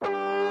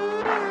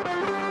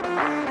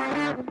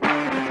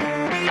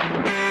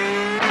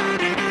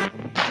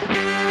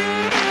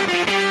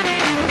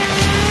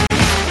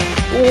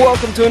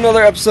welcome to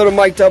another episode of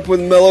Mic'd Up with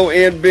Mellow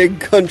and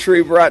Big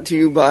Country, brought to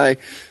you by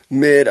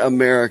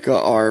Mid-America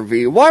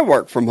RV. Why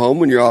work from home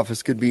when your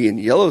office could be in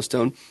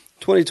Yellowstone?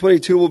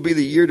 2022 will be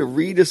the year to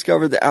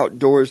rediscover the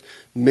outdoors.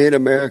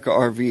 Mid-America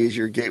RV is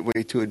your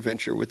gateway to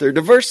adventure. With their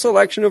diverse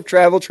selection of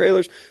travel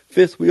trailers,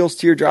 fifth wheels,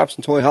 teardrops,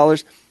 and toy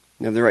haulers,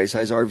 you have the right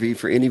size RV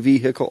for any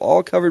vehicle,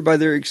 all covered by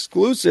their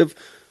exclusive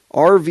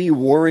RV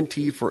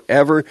warranty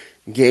forever.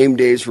 Game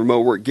days,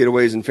 remote work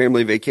getaways, and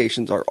family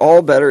vacations are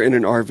all better in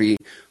an RV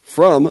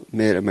from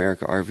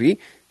Mid-America RV.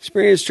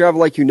 Experience travel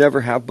like you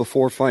never have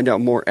before. Find out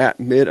more at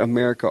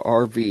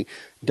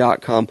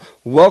midamericarv.com.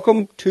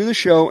 Welcome to the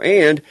show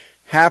and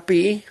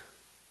happy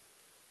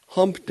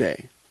Hump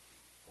Day.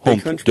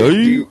 Hump Country,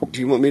 Day.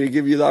 do you want me to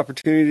give you the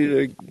opportunity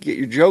to get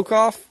your joke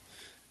off?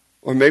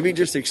 Or maybe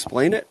just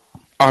explain it?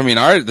 I mean,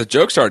 the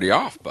joke's already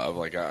off, Bub.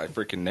 Like, I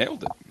freaking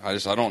nailed it. I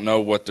don't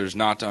know what there's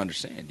not to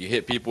understand. You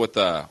hit people with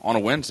on a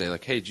Wednesday,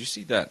 like, hey, did you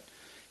see that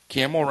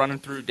camel running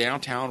through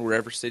downtown,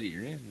 wherever city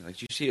you're in? Like,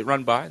 did you see it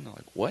run by? And they're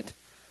like, what?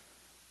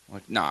 I'm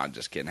like, nah, I'm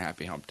just kidding.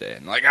 Happy Hump Day.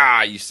 And like,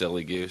 you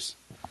silly goose.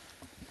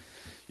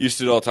 Used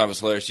to do it all the time.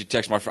 It's hilarious. I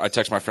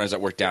text my friends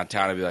that work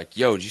downtown. I'd be like,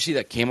 yo, did you see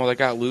that camel that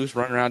got loose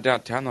running around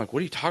downtown? They're like, what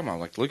are you talking about? I'm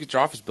like, look at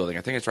your office building.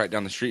 I think it's right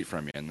down the street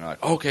from you. And they're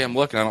like, okay, I'm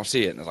looking. I don't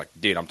see it. And I was like,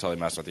 dude, I'm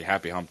totally messing with you.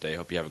 Happy Hump Day.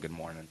 Hope you have a good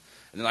morning.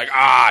 And they're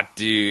like,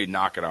 dude,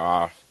 knock it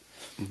off.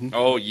 Mm-hmm.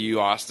 Oh, you,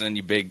 Austin,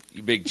 you big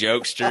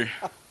jokester.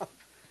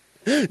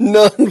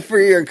 None for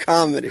your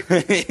comedy.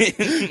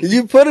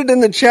 You put it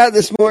in the chat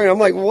this morning. I'm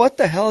like, what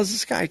the hell is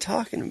this guy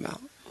talking about?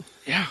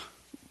 Yeah.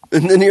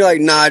 And then you're like,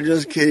 nah,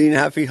 just kidding.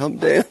 Happy Hump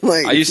Day. I'm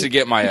like, I used to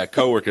get my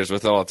coworkers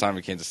with it all the time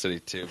in Kansas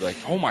City, too. Be like,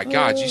 oh, my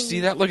God, did you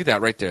see that? Look at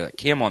that right there, that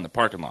camel in the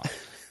parking lot.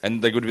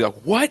 And they would be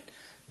like, what?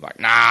 I'm like,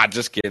 nah,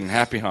 just kidding.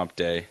 Happy Hump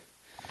Day.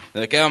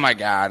 They're like, oh, my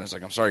God. And it's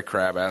like, I'm sorry,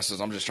 crab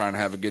asses. I'm just trying to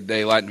have a good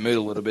day, lighten the mood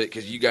a little bit,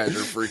 because you guys are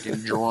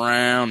freaking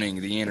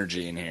drowning the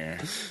energy in here.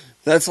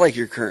 That's like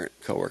your current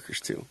coworkers,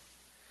 too.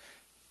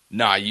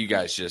 Nah, you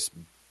guys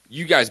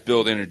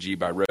build energy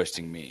by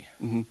roasting me.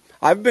 Mm-hmm.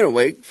 I've been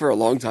awake for a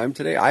long time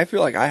today. I feel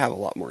like I have a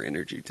lot more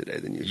energy today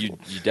than usual.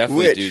 You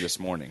definitely do this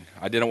morning.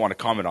 I didn't want to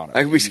comment on it.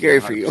 That could be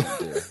scary for you.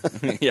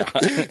 Yeah.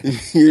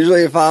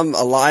 Usually if I'm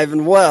alive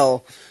and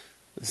well,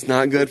 it's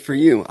not good for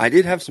you. I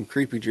did have some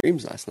creepy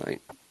dreams last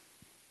night. I'll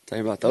tell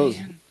you about those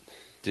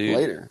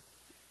later.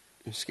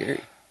 It was scary.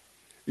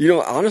 You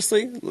know,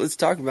 honestly, let's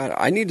talk about it.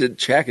 I need to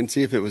check and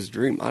see if it was a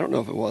dream. I don't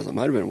know if it was. I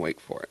might have been awake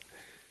for it.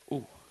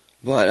 Ooh.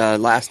 But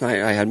last night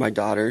I had my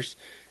daughters,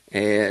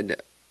 and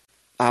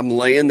I'm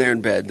laying there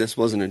in bed. This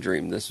wasn't a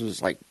dream. This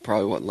was like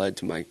probably what led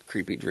to my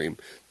creepy dream.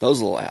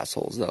 Those little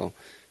assholes, though.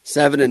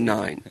 7 and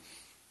 9.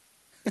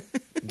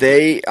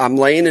 I'm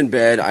laying in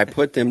bed. I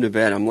put them to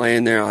bed. I'm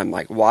laying there. I'm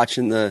like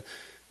watching the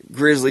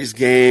Grizzlies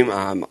game.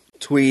 I'm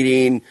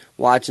tweeting,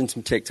 watching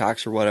some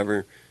TikToks or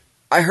whatever.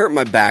 I hurt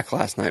my back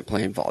last night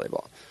playing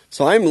volleyball.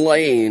 So I'm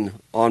laying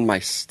on my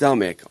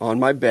stomach on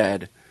my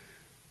bed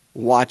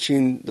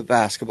watching the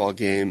basketball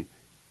game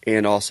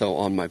and also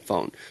on my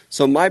phone.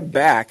 So my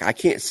back, I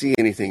can't see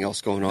anything else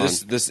going on.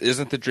 This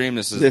isn't the dream.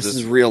 This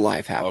is real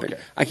life happening.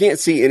 Okay. I can't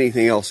see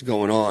anything else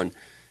going on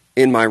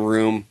in my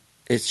room.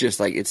 It's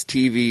just like it's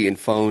TV and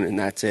phone and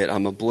that's it.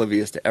 I'm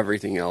oblivious to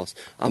everything else.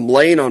 I'm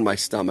laying on my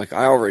stomach.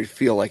 I already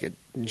feel like a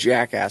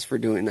jackass for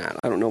doing that.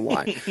 I don't know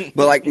why.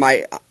 But like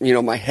my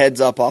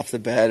head's up off the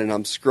bed and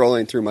I'm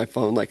scrolling through my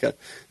phone like a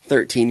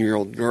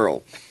 13-year-old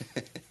girl.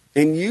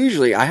 And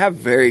usually I have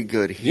very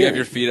good hearing. You have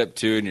your feet up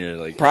too and you're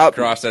like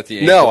crossed at the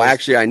ankles. No,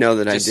 actually I know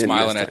that I didn't. Just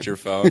smiling at your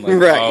phone like,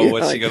 right,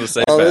 what's she going to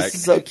say back? This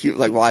is so cute,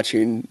 like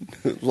watching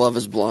Love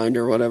is Blind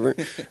or whatever.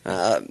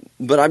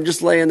 But I'm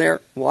just laying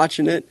there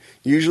watching it.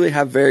 Usually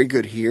have very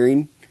good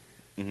hearing.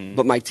 Mm-hmm.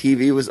 But my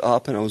TV was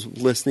up and I was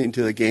listening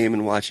to the game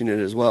and watching it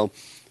as well.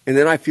 And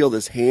then I feel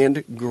this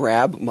hand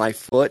grab my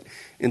foot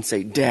and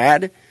say,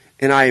 Dad.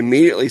 And I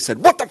immediately said,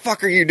 what the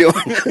fuck are you doing?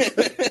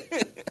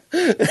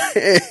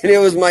 And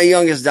it was my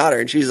youngest daughter.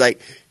 And she's like,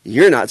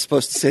 you're not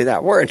supposed to say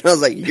that word. And I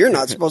was like, you're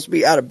not supposed to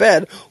be out of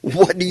bed.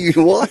 What do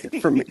you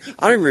want from me?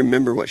 I don't even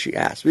remember what she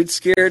asked. It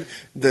scared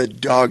the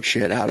dog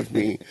shit out of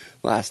me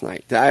last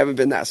night. I haven't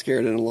been that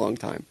scared in a long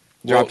time.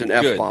 Dropped an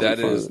F-bomb. That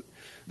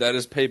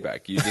is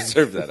payback. You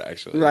deserve that,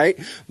 actually. Right?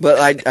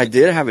 But I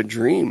did have a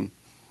dream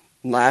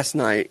last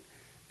night.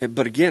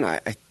 But again, I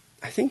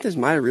think this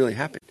might have really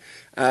happened.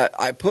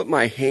 I put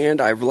my hand,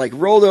 I like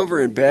rolled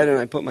over in bed and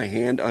I put my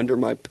hand under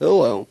my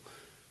pillow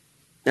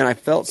and I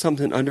felt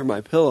something under my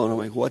pillow and I'm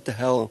like, what the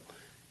hell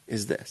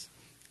is this?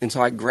 And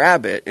so I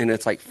grab it and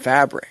it's like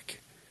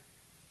fabric.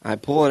 I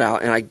pull it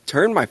out and I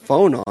turn my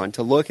phone on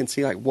to look and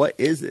see like, what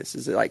is this?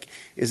 Is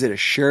it a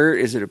shirt?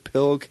 Is it a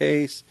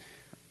pillowcase?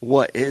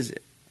 What is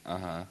it?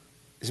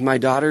 It's my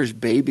daughter's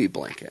baby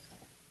blanket.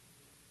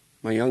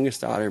 My youngest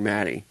daughter,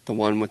 Maddie, the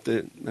one with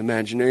the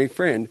imaginary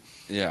friend.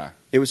 Yeah.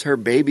 It was her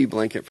baby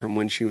blanket from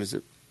when she was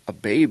a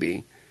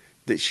baby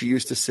that she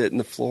used to sit in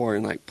the floor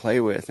and like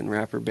play with and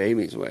wrap her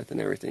babies with and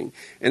everything.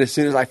 And as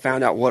soon as I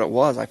found out what it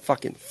was, I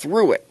fucking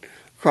threw it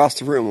across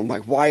the room. I'm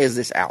like, why is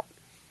this out?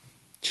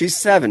 She's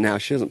 7 now.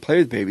 She doesn't play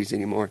with babies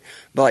anymore.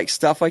 But like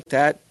stuff like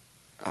that,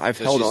 I've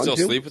Does held she on to.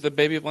 still sleep with a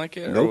baby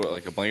blanket? Nope. Or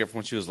like a blanket from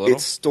when she was little?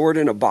 It's stored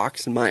in a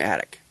box in my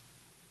attic.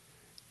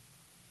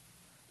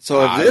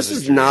 So if That this was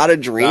a is dream. not a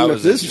dream, That if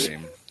was this a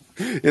dream.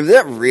 if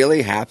that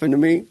really happened to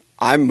me,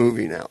 I'm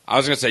moving out. I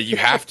was going to say, you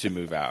have to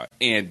move out.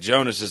 And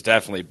Jonas is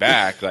definitely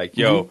back. Like,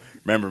 yo,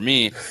 remember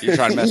me? You're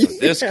trying to mess with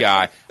this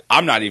guy.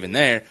 I'm not even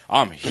there.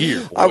 I'm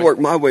here, boy. I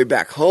worked my way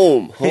back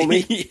home,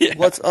 homie. Yeah.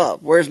 What's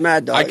up? Where's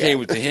Mad Dog? I at?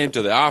 came to him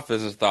to the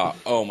office and thought,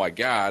 oh, my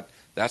God,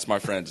 that's my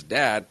friend's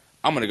dad.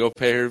 I'm going to go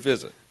pay her a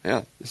visit.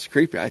 Yeah, it's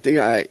creepy. I think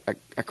I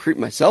creeped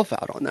myself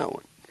out on that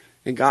one.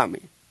 It got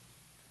me.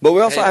 But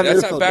we also Hey, have that's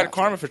NFL not bad draft.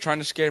 karma for trying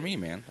to scare me,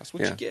 man. That's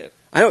what Yeah. you get.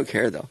 I don't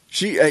care though.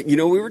 She,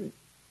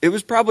 it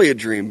was probably a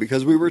dream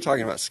because we were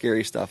talking about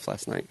scary stuff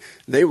last night.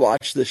 They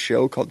watched this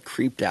show called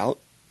Creeped Out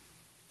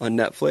on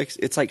Netflix.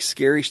 It's like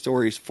scary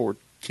stories for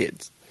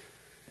kids.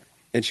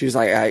 And she was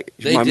like,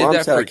 They my did mom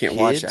that said I for can't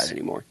watch kids? that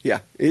anymore.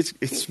 Yeah, it's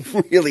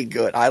really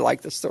good. I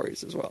like the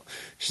stories as well.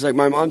 She's like,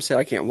 my mom said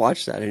I can't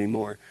watch that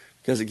anymore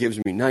because it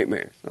gives me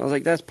nightmares. I was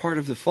like, that's part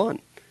of the fun,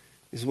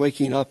 is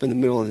waking up in the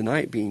middle of the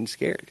night being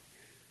scared.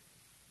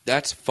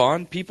 That's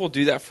fun. People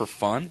do that for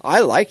fun.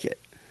 I like it.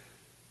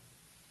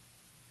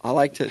 I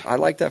like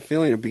that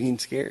feeling of being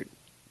scared.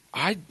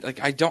 I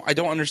don't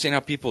understand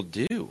how people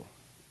do.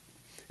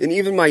 And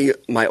even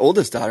my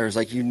oldest daughter is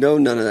like,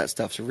 none of that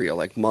stuff's real.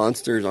 Like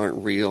monsters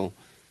aren't real.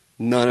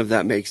 None of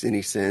that makes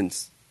any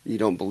sense. You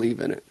don't believe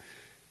in it.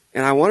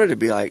 And I wanted to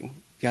be like,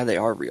 yeah, they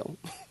are real,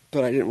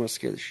 but I didn't want to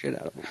scare the shit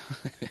out of them.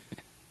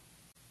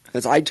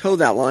 Because I toe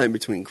that line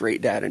between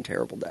great dad and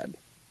terrible dad.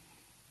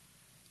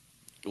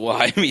 Well,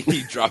 I mean,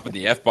 you dropping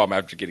the F-bomb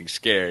after getting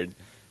scared,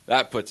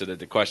 that puts it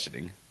into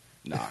questioning.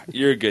 Nah,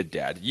 you're a good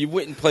dad. You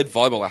went and played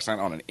volleyball last night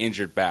on an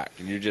injured back,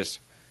 and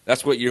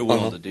that's what you're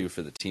willing to do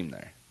for the team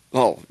there.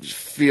 Oh,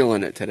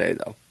 feeling it today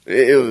though.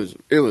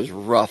 It was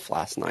rough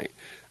last night.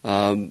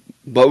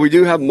 But we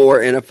do have more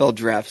NFL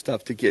draft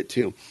stuff to get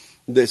to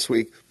this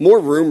week.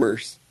 More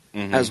rumors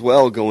as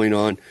well going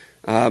on.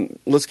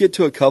 Let's get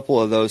to a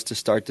couple of those to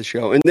start the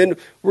show. And then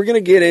we're going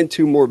to get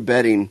into more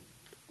betting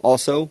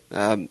also.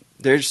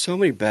 There's so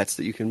many bets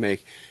that you can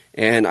make.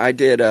 And I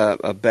did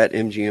a Bet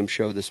MGM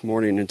show this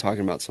morning and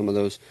talking about some of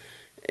those.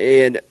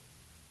 And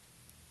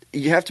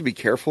you have to be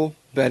careful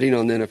betting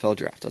on the NFL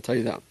draft. I'll tell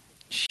you that.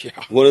 Yeah.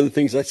 One of the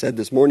things I said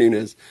this morning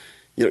is,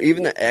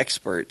 even the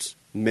experts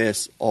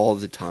miss all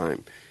the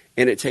time.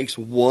 And it takes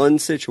one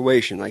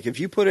situation. Like if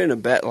you put in a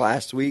bet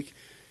last week,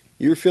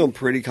 you're feeling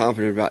pretty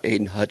confident about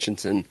Aiden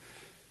Hutchinson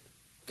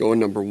going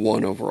number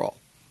 1 overall.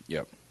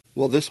 Yep.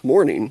 Well, this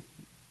morning,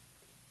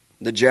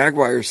 the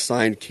Jaguars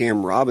signed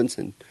Cam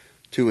Robinson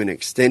to an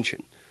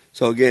extension.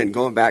 So again,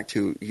 going back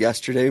to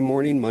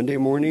Monday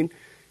morning,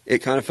 it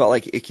kind of felt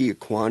like Ike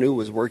Ekwonu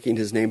was working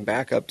his name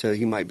back up to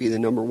he might be the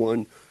number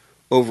 1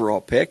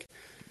 overall pick.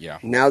 Yeah.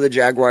 Now the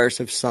Jaguars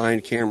have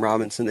signed Cam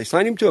Robinson. They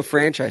signed him to a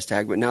franchise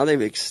tag, but now they've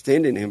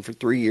extended him for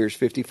 3 years,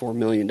 $54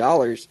 million.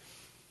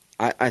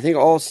 I think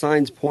all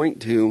signs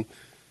point to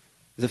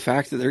the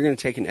fact that they're going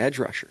to take an edge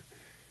rusher.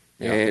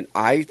 Yeah. And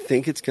I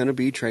think it's going to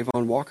be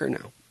Trayvon Walker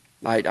now.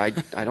 I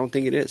don't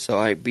think it is.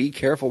 So be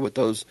careful with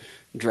those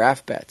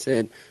draft bets.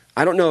 And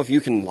I don't know if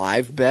you can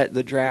live bet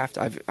the draft.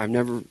 I've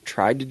never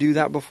tried to do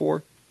that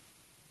before.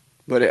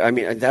 But, I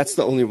mean, that's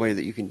the only way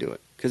that you can do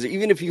it. Because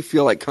even if you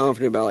feel like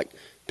confident about, like,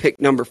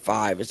 pick number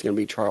 5, it's going to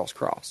be Charles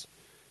Cross.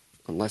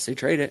 Unless they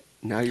trade it.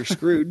 Now you're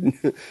screwed.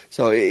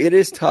 So it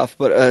is tough.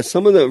 But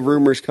some of the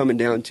rumors coming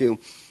down to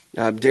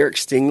Derek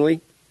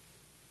Stingley.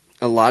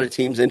 A lot of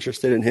teams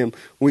interested in him.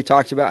 We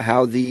talked about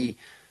how the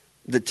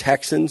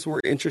Texans were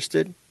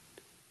interested.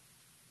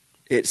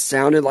 It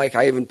sounded like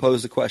I even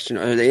posed the question,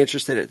 are they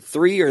interested at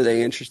 3 or are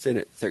they interested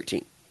at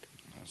 13?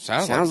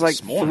 Sounds like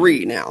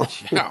 3 now.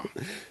 Yeah.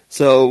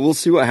 So we'll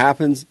see what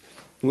happens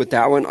with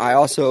that one. I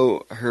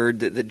also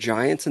heard that the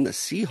Giants and the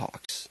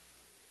Seahawks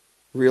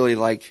really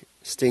like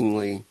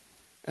Stingley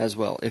as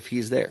well, if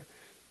he's there.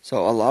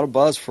 So a lot of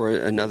buzz for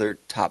another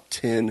top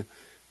 10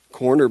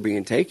 corner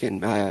being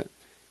taken.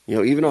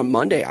 Even on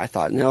Monday, I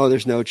thought, no,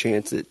 there's no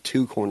chance that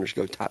 2 corners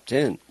go top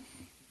 10.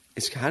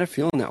 It's kind of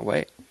feeling that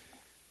way.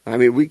 I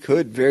mean, we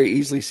could very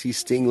easily see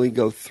Stingley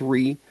go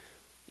 3,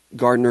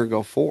 Gardner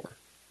go 4.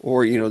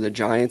 Or, the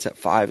Giants at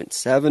 5 and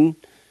 7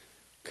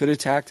 could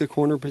attack the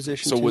corner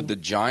position. So too. would the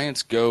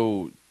Giants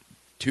go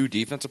 2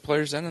 defensive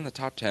players then in the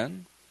top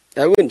 10?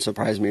 That wouldn't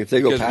surprise me if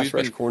they go Because pass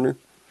rush corner.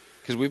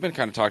 Because we've been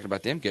kind of talking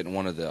about them getting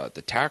one of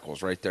the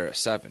tackles right there at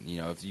 7.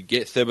 If you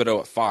get Thibodeau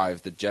at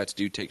 5, the Jets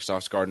do take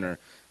Sauce Gardner,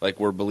 like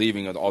we're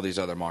believing with all these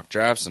other mock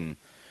drafts. And,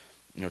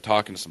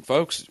 talking to some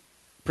folks,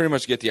 pretty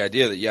much get the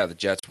idea that, yeah, the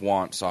Jets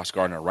want Sauce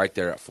Gardner right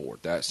there at 4.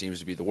 That seems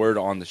to be the word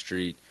on the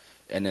street.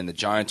 And then the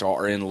Giants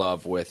are in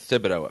love with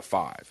Thibodeau at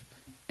 5.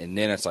 And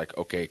then it's like,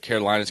 okay,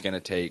 Carolina's going to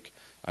take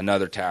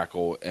another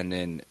tackle, and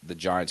then the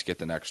Giants get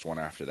the next one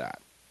after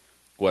that,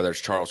 whether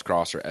it's Charles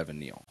Cross or Evan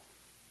Neal.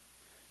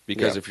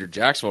 Because if you're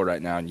Jacksonville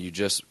right now and you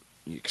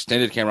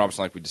extended Cam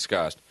Robinson like we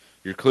discussed,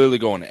 you're clearly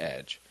going to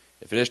edge.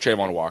 If it is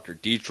Trayvon Walker,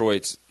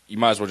 Detroit's, you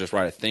might as well just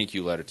write a thank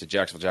you letter to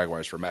Jacksonville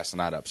Jaguars for messing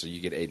that up. So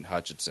you get Aiden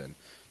Hutchinson,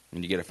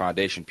 and you get a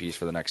foundation piece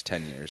for the next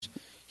 10 years.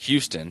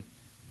 Houston,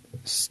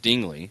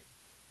 Stingley,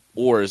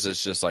 or is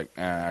this just like,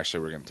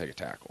 actually, we're going to take a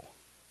tackle?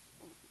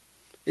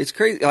 It's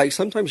crazy. Like,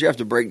 sometimes you have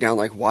to break down,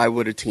 like, why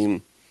would a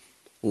team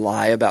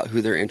lie about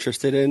who they're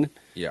interested in?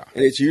 Yeah.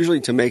 And it's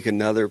usually to make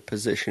another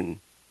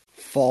position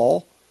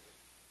fall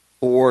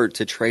or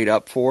to trade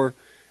up for.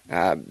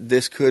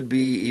 This could be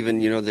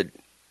even,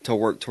 to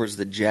work towards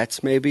the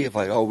Jets maybe. If,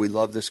 like, oh, we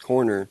love this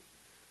corner,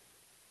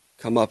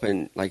 come up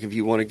and, like, if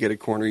you want to get a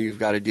corner, you've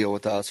got to deal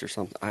with us or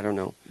something. I don't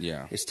know.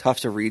 Yeah. It's tough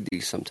to read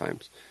these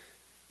sometimes.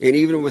 And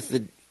even with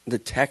the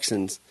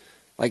Texans,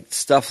 like,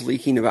 stuff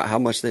leaking about how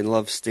much they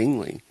love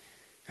Stingley,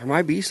 there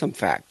might be some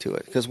fact to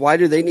it. Because why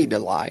do they need to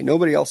lie?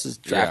 Nobody else is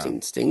drafting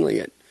Stingley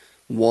at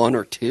 1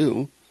 or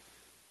 2.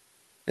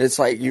 It's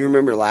like, you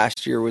remember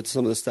last year with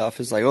some of the stuff,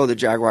 it's like, oh, the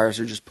Jaguars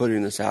are just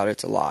putting this out.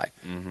 It's a lie.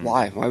 Mm-hmm.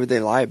 Why? Why would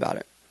they lie about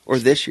it? Or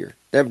this year.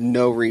 They have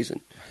no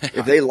reason.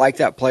 If they like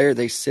that player,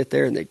 they sit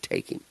there and they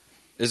take him.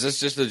 Is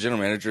this just the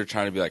general manager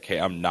trying to be like, hey,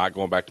 I'm not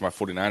going back to my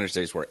 49ers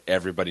days where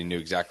everybody knew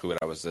exactly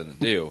what I was going to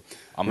do.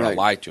 I'm going to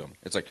lie to them.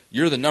 It's like,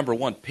 you're the number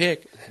 1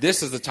 pick.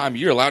 This is the time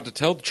you're allowed to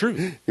tell the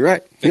truth. You're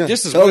right. Like,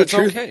 this is when it's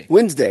okay.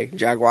 Wednesday,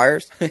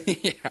 Jaguars.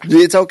 Yeah.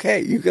 It's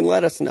okay. You can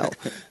let us know.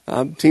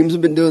 Teams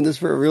have been doing this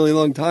for a really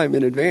long time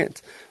in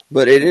advance.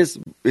 But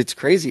it's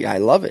crazy. I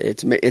love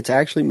it. It's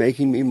actually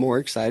making me more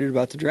excited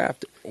about the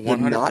draft.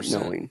 100%. Not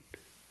knowing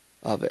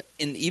of it.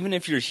 And even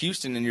if you're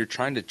Houston and you're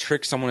trying to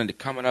trick someone into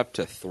coming up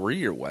to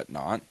 3 or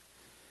whatnot,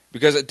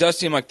 because it does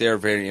seem like they're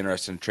very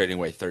interested in trading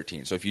away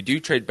 13. So if you do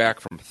trade back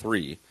from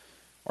 3,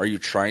 are you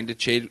trying to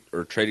trade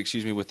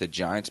with the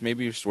Giants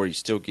maybe, where you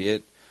still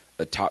get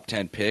a top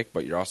 10 pick,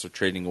 but you're also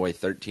trading away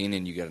 13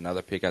 and you get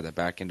another pick at the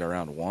back end of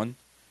round 1?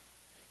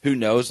 Who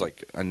knows?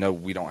 Like, I know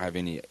we don't have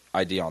any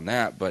idea on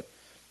that, but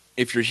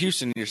if you're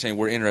Houston and you're saying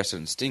we're interested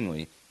in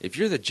Stingley, if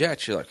you're the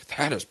Jets, you're like,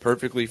 that is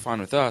perfectly fine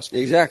with us.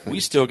 Exactly. We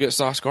still get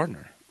Sauce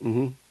Gardner.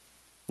 Mm-hmm.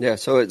 Yeah,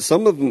 so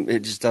some of them,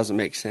 it just doesn't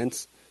make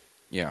sense.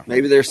 Yeah.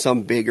 Maybe there's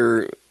some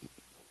bigger,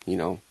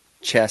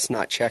 chess,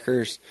 not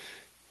checkers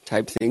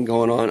type thing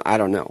going on. I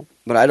don't know.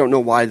 But I don't know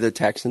why the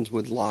Texans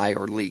would lie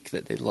or leak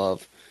that they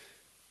love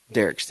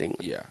Derek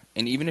Stingley. Yeah.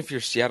 And even if you're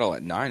Seattle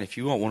at 9, if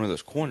you want one of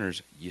those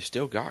corners, you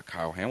still got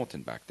Kyle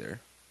Hamilton back there.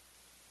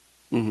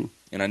 Mm-hmm.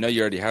 And I know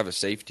you already have a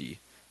safety,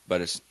 but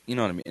it's, you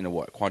know what I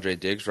mean, Quandre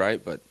Diggs,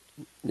 right? But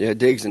yeah,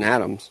 Diggs and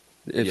Adams,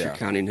 if you're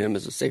counting him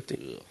as a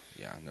safety. Ugh.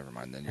 Yeah, never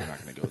mind then. You're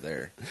not going to go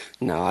there.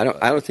 No, I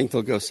don't think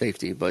they'll go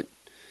safety, but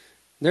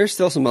there's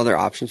still some other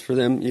options for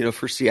them.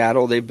 For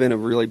Seattle, they've been a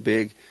really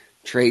big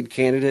trade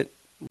candidate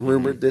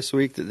rumored this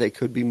week that they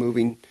could be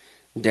moving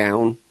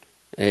down.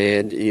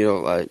 And,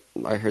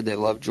 I heard they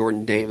love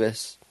Jordan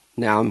Davis.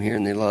 Now I'm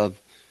hearing they love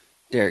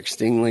Derek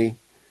Stingley.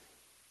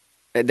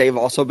 And they've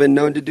also been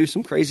known to do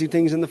some crazy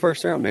things in the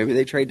first round. Maybe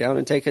they trade down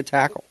and take a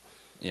tackle.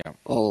 Yeah.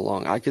 All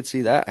along. I could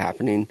see that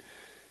happening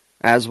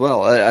as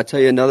well. I'll tell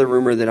you another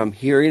rumor that I'm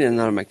hearing and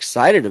that I'm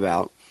excited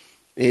about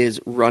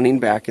is running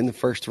back in the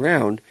first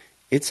round.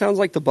 It sounds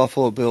like the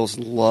Buffalo Bills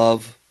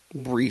love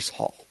Breece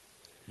Hall.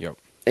 Yep.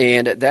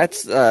 And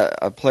that's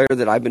a player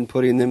that I've been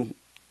putting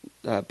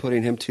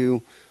him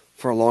to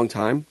for a long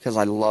time because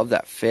I love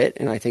that fit,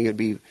 and I think it'd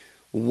be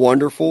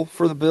wonderful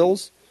for the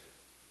Bills.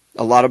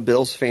 A lot of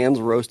Bills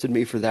fans roasted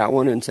me for that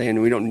one and saying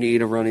we don't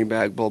need a running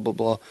back, blah, blah,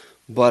 blah.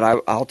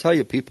 But I'll tell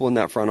you, people in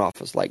that front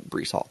office like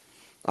Breece Hall.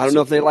 I don't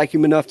know if they like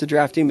him enough to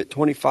draft him at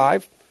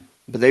 25,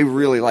 but they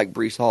really like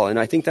Breece Hall. And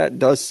I think that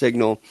does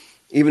signal,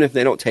 even if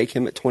they don't take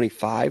him at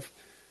 25,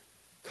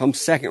 come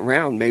second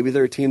round, maybe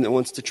they're a team that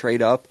wants to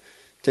trade up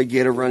to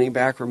get a running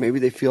back, or maybe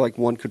they feel like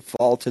one could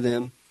fall to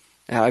them.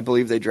 And I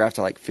believe they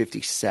drafted like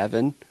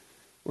 57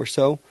 or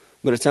so.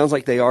 But it sounds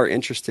like they are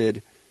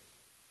interested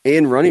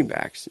in running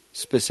backs,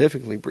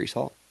 specifically Breece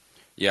Hall.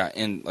 Yeah,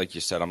 and like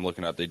you said, I'm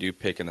looking up. They do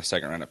pick in the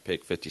second round at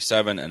pick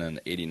 57 and then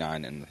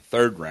 89 in the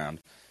third round.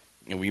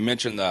 And we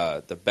mentioned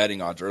the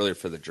betting odds earlier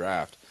for the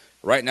draft.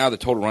 Right now, the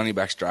total running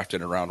backs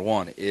drafted in round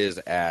 1 is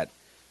at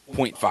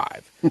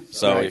 0.5.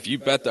 So Right. if you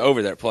bet the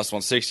over there, plus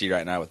 160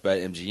 right now with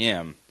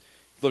BetMGM,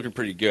 looking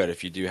pretty good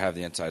if you do have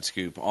the inside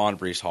scoop on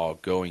Breece Hall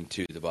going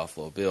to the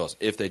Buffalo Bills,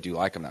 if they do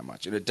like him that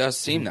much. And it does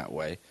seem that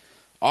way.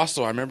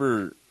 Also, I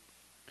remember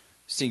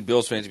seeing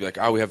Bills fans be like,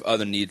 we have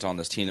other needs on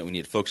this team that we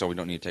need to focus on. We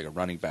don't need to take a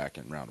running back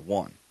in round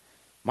 1.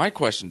 My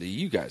question to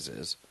you guys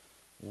is,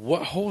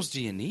 what holes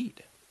do you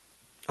need?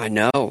 I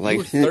know.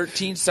 We're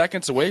 13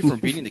 seconds away from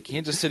beating the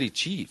Kansas City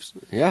Chiefs.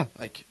 Yeah.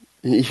 Like,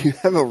 you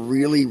have a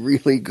really,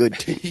 really good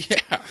team.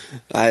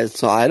 yeah.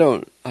 So I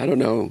don't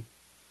know.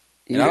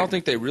 And I don't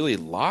think they really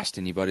lost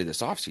anybody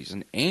this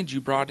offseason. And you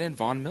brought in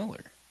Von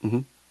Miller. Mm-hmm.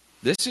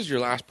 This is your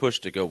last push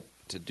to go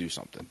to do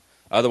something.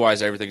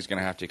 Otherwise, everything's going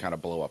to have to kind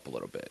of blow up a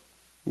little bit.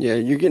 Yeah,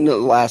 you're getting the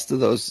last of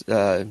those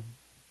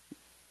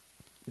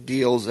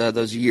deals,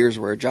 those years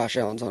where Josh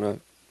Allen's on a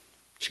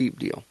cheap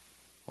deal.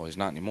 Well, he's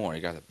not anymore.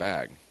 He got the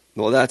bag.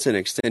 Well, that's an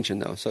extension,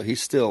 though, so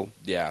he's still...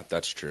 Yeah,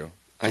 that's true.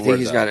 I think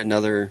he's got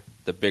another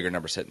the bigger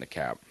numbers hitting the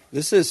cap.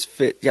 This is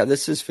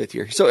fifth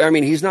year. So, I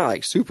mean, he's not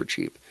like super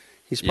cheap.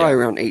 He's probably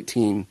around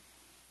 18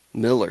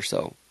 mil or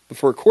so. But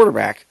for a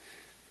quarterback,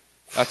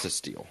 that's a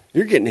steal.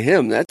 You're getting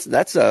him.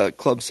 That's a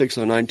Club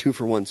 609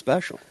 2-for-1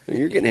 special.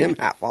 You're getting him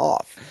half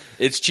off.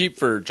 It's cheap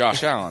for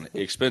Josh Allen,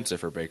 expensive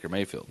for Baker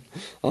Mayfield.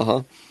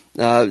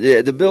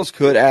 The Bills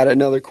could add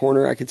another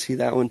corner. I could see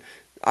that one.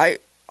 I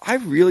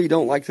really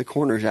don't like the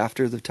corners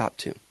after the top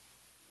two.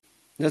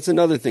 That's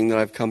another thing that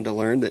I've come to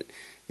learn that,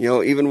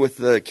 even with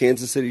the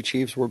Kansas City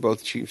Chiefs, we're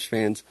both Chiefs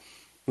fans.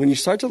 When you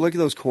start to look at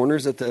those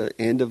corners at the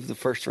end of the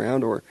first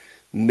round or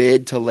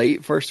mid to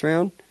late first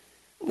round,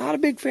 not a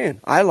big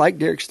fan. I like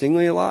Derek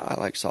Stingley a lot. I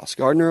like Sauce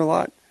Gardner a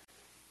lot.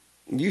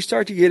 You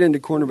start to get into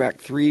cornerback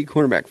 3,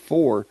 cornerback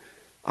 4,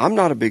 I'm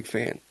not a big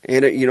fan.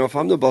 And, if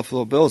I'm the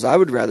Buffalo Bills, I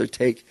would rather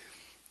take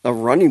a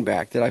running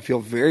back that I feel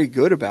very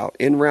good about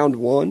in round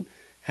 1,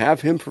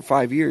 have him for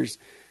 5 years,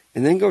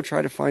 and then go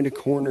try to find a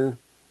corner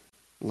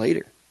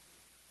later.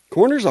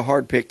 Corner's a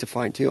hard pick to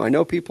find, too. I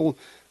know people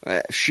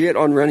shit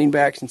on running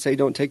backs and say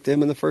don't take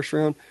them in the first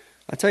round.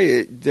 I tell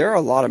you, there are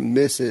a lot of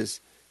misses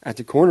at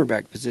the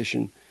cornerback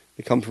position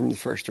that come from the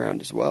first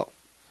round as well.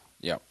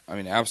 Yeah, I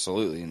mean,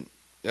 absolutely. And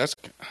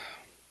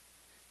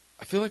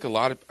I feel like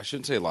I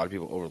shouldn't say a lot of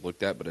people overlook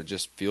that, but it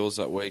just feels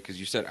that way because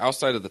you said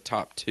outside of the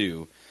top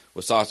 2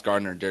 with Sauce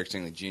Gardner and Derek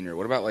Stingley Jr.,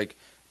 what about like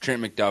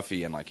Trent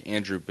McDuffie and like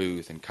Andrew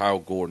Booth and Kyle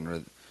Gordon?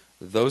 Are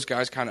those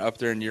guys kind of up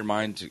there in your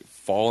mind to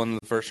fall into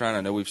the first round?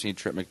 I know we've seen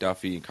Trent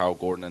McDuffie and Kyle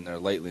Gordon in there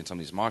lately in some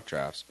of these mock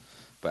drafts,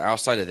 but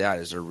outside of that,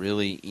 is there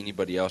really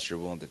anybody else you're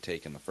willing to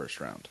take in the first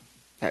round?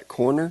 At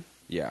corner?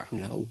 Yeah.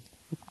 No.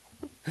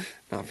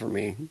 Not for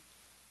me.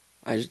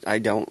 I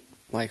don't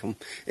like them.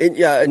 And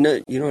yeah,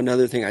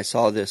 another thing I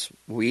saw this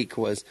week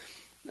was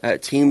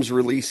teams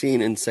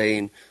releasing and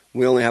saying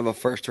we only have a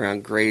first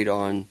round grade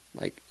on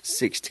like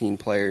 16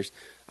 players.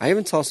 I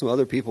even saw some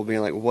other people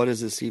being like, what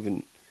does this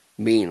even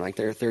mean? Like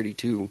there are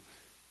 32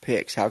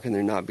 picks. How can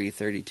there not be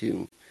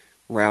 32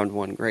 round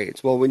 1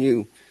 grades? Well, when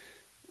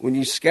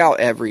you scout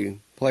every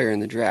player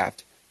in the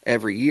draft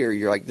every year,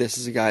 you're like, this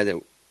is a guy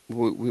that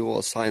we will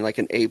assign like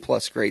an A+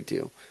 grade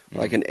to.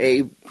 Like an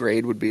A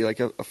grade would be like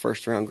a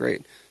first round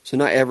grade. So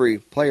not every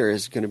player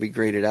is going to be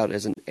graded out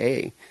as an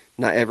A.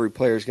 Not every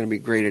player is going to be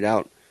graded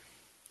out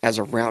as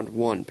a round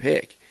 1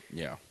 pick.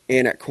 Yeah.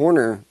 And at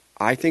corner,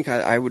 I think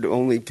I would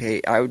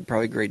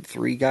probably grade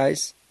 3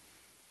 guys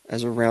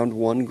as a round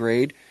 1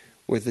 grade,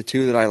 with the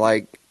 2 that I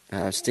like,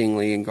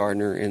 Stingley and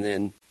Gardner, and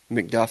then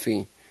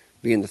McDuffie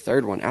being the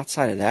third one.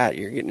 Outside of that,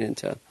 you're getting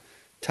into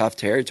tough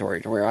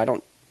territory to where I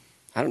don't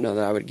know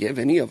that I would give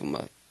any of them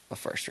a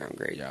first round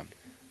grade. Yeah.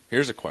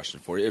 Here's a question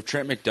for you. If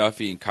Trent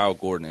McDuffie and Kyle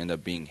Gordon end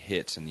up being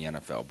hits in the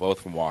NFL, both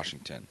from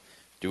Washington,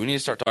 do we need to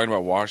start talking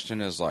about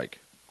Washington as like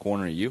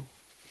corner U?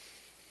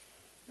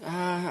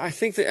 I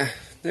think that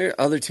there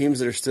are other teams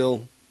that are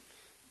still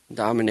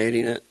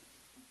dominating it.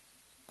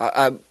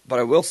 But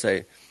I will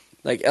say,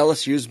 like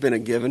LSU's been a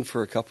given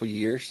for a couple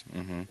years.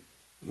 Mm-hmm.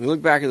 We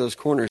look back at those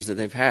corners that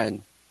they've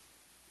had,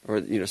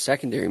 or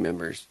secondary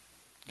members.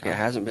 It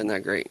hasn't been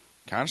that great.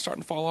 Kind of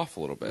starting to fall off a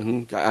little bit.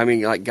 Mm-hmm. I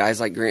mean, like guys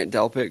like Grant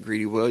Delpit,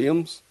 Greedy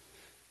Williams,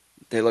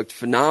 they looked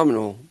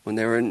phenomenal when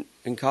they were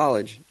in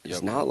college.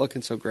 It's not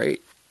looking so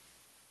great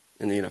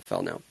in the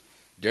NFL now.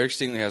 Derek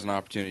Stingley has an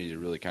opportunity to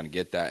really kind of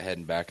get that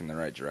heading back in the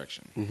right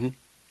direction. Mm-hmm.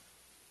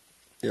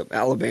 Yep,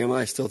 Alabama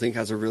I still think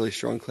has a really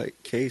strong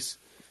case.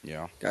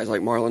 Yeah. Guys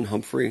like Marlon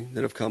Humphrey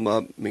that have come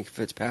up, Minkah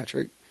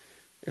Fitzpatrick,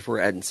 if we're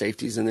adding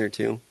safeties in there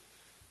too,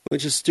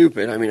 which is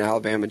stupid. I mean,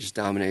 Alabama just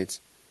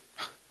dominates.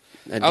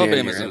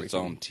 Alabama's in its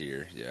own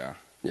tier, yeah.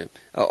 Yeah.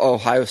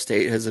 Ohio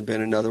State has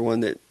been another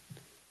one that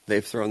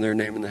they've thrown their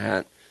name in the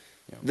hat.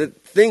 Yeah. The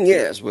thing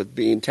is, with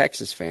being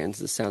Texas fans,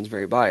 this sounds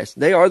very biased,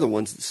 they are the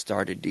ones that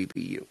started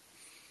DBU.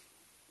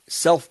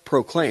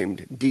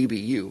 Self-proclaimed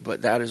DBU,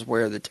 but that is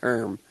where the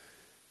term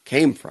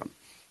came from.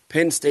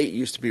 Penn State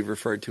used to be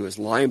referred to as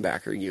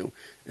linebacker U,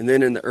 and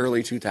then in the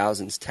early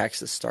 2000s,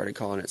 Texas started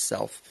calling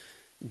itself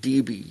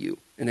DBU.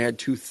 And they had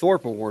 2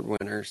 Thorpe Award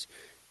winners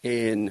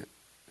in,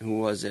 who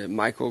was it?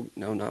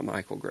 Not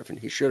Michael Griffin.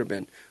 He should have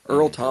been.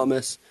 Earl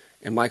Thomas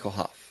and Michael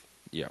Huff.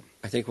 Yeah.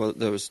 I think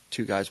those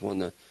 2 guys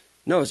won it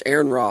was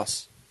Aaron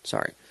Ross.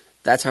 Sorry.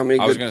 That's how many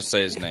I was going to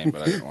say his name,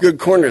 but I didn't want good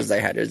corners they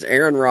had. It was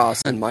Aaron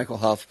Ross and Michael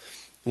Huff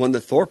won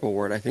the Thorpe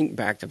Award, I think,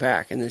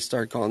 back-to-back, and they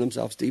started calling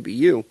themselves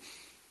DBU.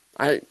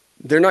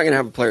 They're not going to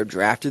have a player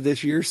drafted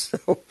this year, so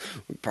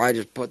we probably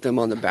just put them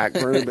on the back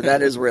burner, but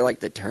that is where, like,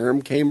 the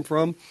term came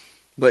from.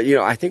 But,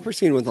 I think we're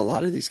seeing with a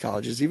lot of these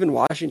colleges, even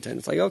Washington,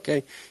 it's like, okay,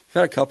 you've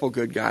had a couple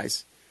good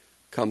guys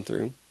come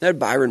through. They had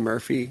Byron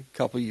Murphy a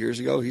couple years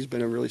ago. He's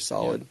been a really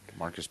solid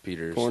Marcus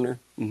Peters corner.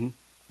 Mm-hmm.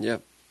 Yeah.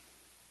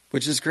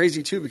 Which is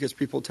crazy, too, because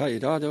people tell you,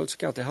 don't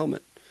scout the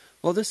helmet.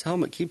 Well, this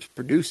helmet keeps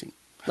producing.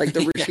 Like,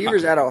 the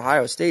receivers at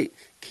Ohio State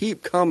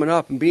keep coming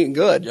up and being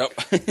good.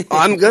 Yep.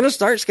 I'm going to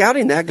start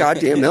scouting that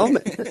goddamn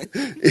helmet.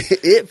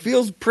 It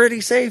feels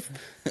pretty safe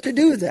to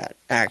do that,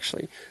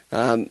 actually.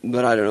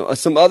 But I don't know.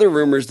 Some other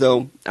rumors,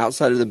 though,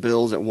 outside of the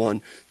Bills at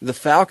 1, the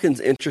Falcons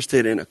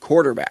interested in a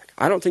quarterback.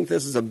 I don't think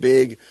this is a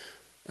big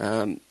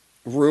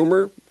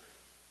rumor,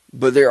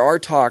 but there are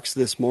talks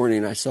this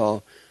morning I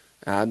saw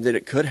that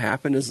it could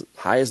happen as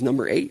high as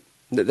number 8,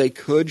 that they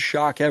could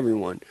shock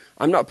everyone.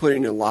 I'm not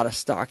putting a lot of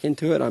stock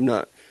into it.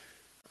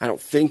 I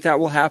don't think that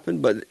will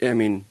happen, but I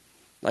mean,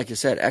 like I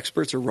said,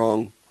 experts are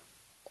wrong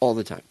all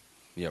the time.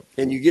 Yep.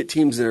 And you get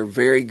teams that are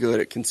very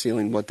good at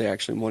concealing what they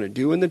actually want to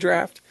do in the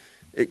draft.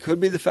 It could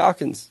be the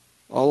Falcons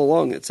all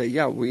along that say,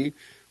 yeah, we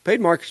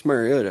paid Marcus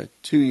Mariota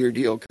a 2-year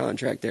deal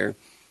contract there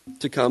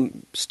to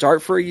come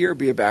start for a year,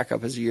 be a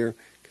backup as a year,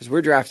 because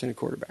we're drafting a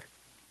quarterback.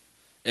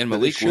 And But they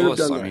Malik should have Willis,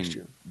 done I last mean,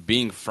 year.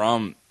 being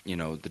from,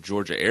 the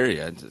Georgia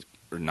area,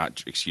 or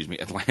not,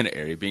 Atlanta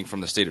area, being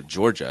from the state of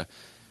Georgia,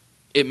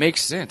 it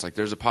makes sense. Like,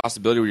 there's a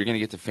possibility where you're going to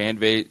get the fan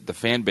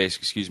base,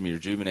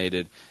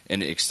 rejuvenated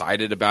and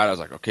excited about it. I was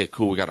like, okay,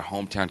 cool, we got a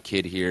hometown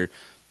kid here.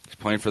 He's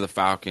playing for the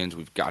Falcons.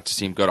 We've got to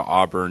see him go to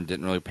Auburn.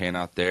 Didn't really pan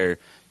out there.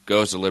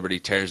 Goes to Liberty,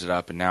 tears it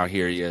up, and now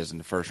here he is in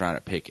the first round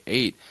at pick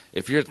 8.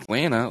 If you're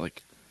Atlanta,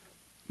 like,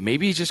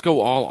 maybe you just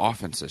go all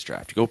offense this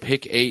draft. You go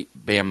pick 8,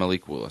 bam,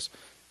 Malik Willis.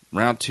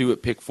 Round 2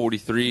 at pick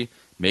 43,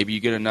 maybe you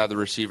get another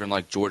receiver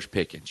like George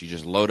Pickens. You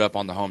just load up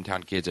on the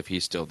hometown kids if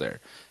he's still there.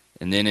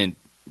 And then in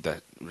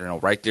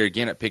right there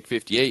again at pick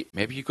 58,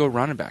 maybe you go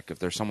running back if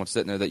there's someone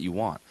sitting there that you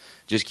want.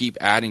 Just keep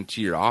adding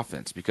to your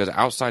offense, because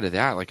outside of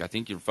that, like, I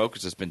think your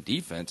focus has been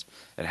defense.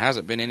 It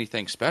hasn't been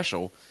anything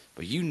special,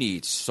 but you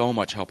need so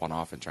much help on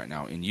offense right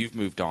now, and you've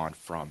moved on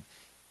from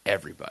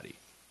everybody.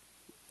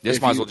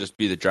 This might as well just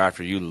be the draft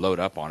where you load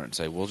up on it and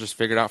say, we'll just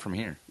figure it out from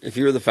here. If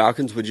you were the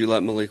Falcons, would you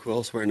let Malik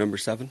Willis wear number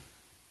 7?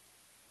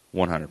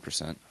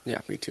 100%.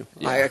 Yeah, me too.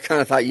 Yeah. I kind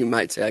of thought you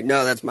might say, like,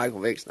 no, that's Michael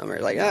Vick's number.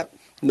 Like,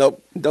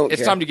 nope, don't It's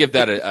care. time to give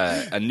that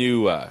a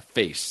new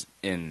face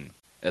in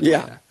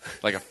Atlanta. Yeah.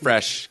 Like a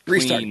fresh,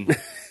 Restart. clean,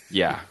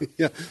 yeah,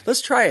 Yeah,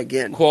 let's try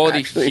again. quality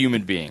actually.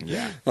 human being.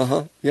 Yeah.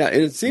 Yeah,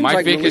 and it seems Mike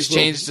like Vick Malik has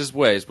Willis- changed his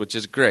ways, which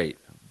is great,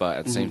 but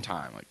at the same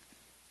time, like,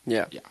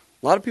 Yeah. Yeah.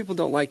 A lot of people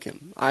don't like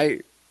him. I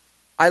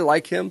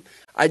like him.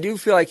 I do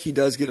feel like he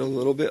does get a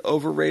little bit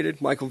overrated,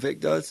 Michael Vick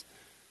does,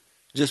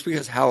 just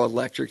because how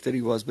electric that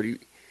he was, but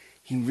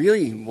he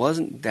really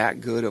wasn't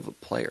that good of a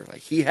player.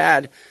 Like, he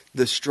had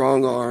the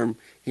strong arm.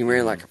 He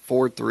ran like a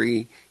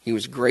 4.3. He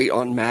was great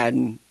on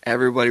Madden.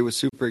 Everybody was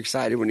super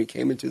excited when he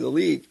came into the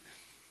league.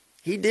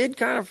 He did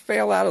kind of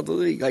fail out of the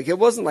league. Like, it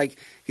wasn't like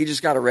he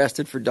just got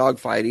arrested for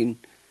dogfighting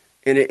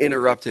and it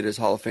interrupted his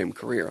Hall of Fame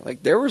career.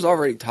 Like, there was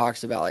already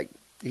talks about, like,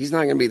 he's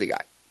not going to be the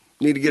guy.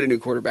 Need to get a new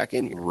quarterback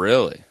in here.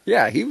 really?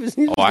 Yeah, he was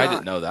Oh, I not.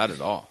 didn't know that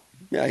at all.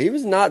 Yeah, he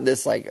was not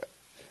this, like,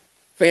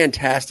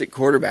 fantastic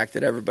quarterback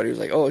that everybody was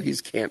like, oh, he's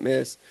can't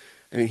miss.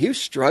 I mean, he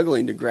was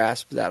struggling to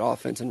grasp that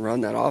offense and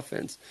run that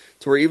offense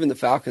to where even the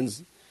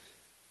Falcons,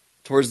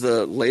 towards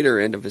the later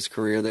end of his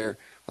career there,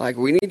 like,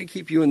 we need to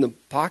keep you in the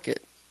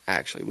pocket,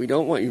 actually. We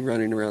don't want you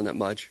running around that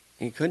much.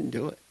 And he couldn't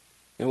do it.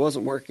 It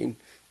wasn't working.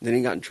 Then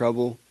he got in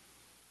trouble,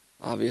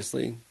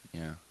 obviously.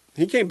 Yeah.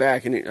 He came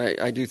back, and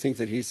I do think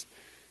that he's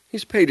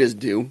paid his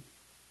due.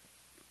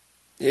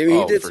 I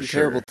mean, he did for some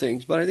sure. terrible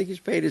things, but I think he's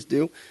paid his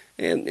due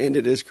and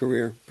ended his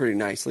career pretty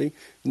nicely.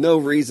 No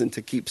reason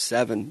to keep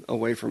 7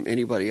 away from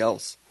anybody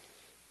else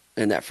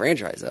in that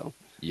franchise, though.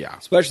 Yeah.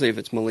 Especially if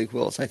it's Malik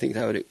Willis. I think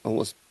that would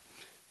almost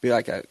be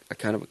like a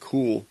kind of a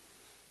cool,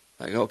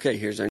 like, okay,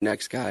 here's our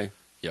next guy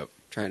Yep.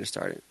 trying to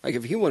start it. Like,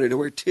 if he wanted to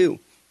wear 2,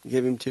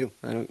 give him 2.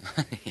 I don't.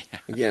 Yeah.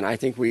 Again, I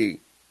think we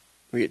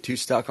get too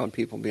stuck on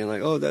people being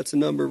like, oh, that's a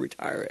number,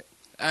 retire it.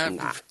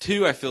 Nah.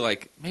 2, I feel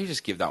like maybe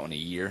just give that one a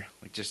year.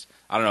 Like, just,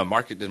 I don't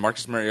know. Did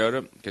Marcus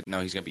Mariota? No,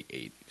 he's going to be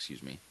 8.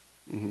 Excuse me.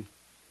 Mm-hmm.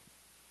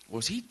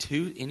 Was he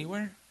 2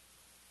 anywhere?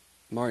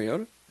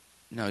 Mariota?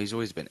 No, he's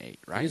always been 8,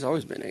 right? He's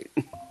always been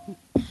 8.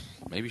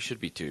 Maybe he should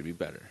be 2 to be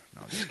better.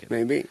 No, I'm just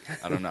kidding. Maybe.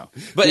 I don't know.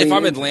 But if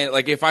I'm Atlanta,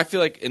 like, if I feel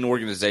like an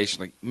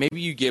organization, like,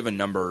 maybe you give a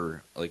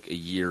number, like, a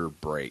year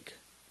break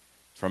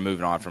from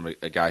moving on from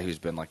a guy who's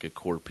been, like, a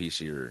core piece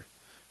of your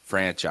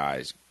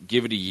franchise.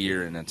 Give it a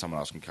year, and then someone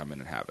else can come in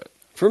and have it.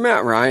 For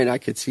Matt Ryan, I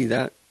could see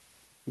that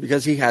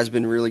because he has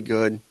been really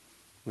good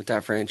with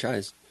that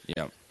franchise.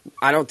 Yeah.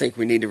 I don't think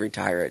we need to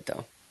retire it,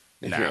 though,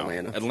 if you're Now,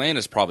 Atlanta.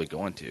 Atlanta's probably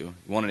going to. You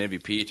want an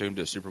MVP, took him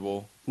to a Super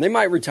Bowl. They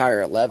might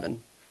retire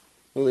 11.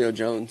 Julio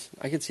Jones.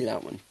 I could see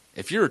that one.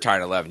 If you're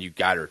retiring 11, you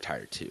got to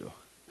retire 2.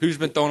 Who's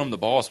been throwing him the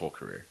ball his whole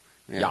career?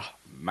 Yeah,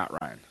 Matt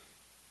Ryan.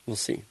 We'll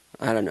see.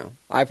 I don't know.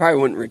 I probably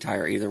wouldn't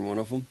retire either one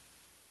of them.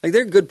 Like,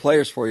 they're good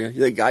players for you.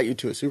 They got you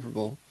to a Super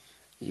Bowl.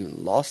 You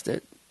lost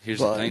it. Here's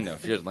but- the thing, though.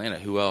 If you're Atlanta,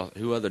 who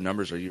other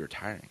numbers are you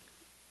retiring?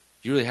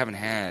 You really haven't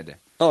had.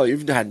 Oh,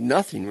 you've had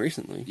nothing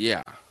recently.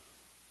 Yeah.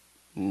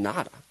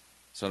 Nada.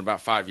 So in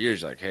about 5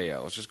 years, you're like, hey,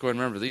 let's just go ahead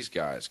and remember these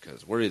guys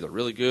because we're either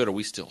really good or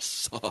we still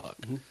suck.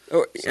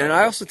 Oh, So- and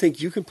I also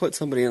think you can put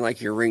somebody in, like,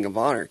 your Ring of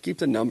Honor. Keep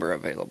the number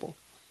available.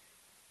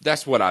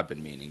 That's what I've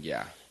been meaning,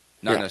 yeah.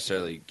 Not Yeah.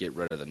 necessarily get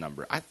rid of the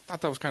number. I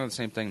thought that was kind of the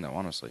same thing, though,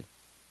 honestly.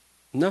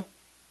 No.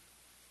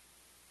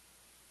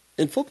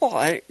 In football,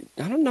 I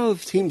don't know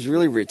if teams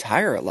really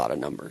retire a lot of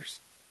numbers.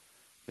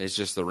 It's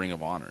just the Ring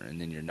of Honor,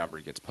 and then your number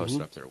gets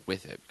posted up there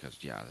with it because,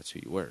 yeah, that's who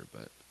you were.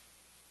 But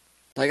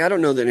Like, I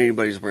don't know that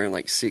anybody's wearing,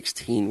 like,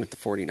 16 with the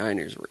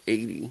 49ers or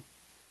 80.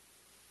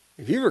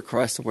 If you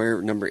request to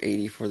wear number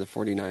 80 for the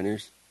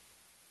 49ers,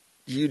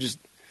 you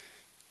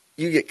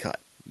get cut.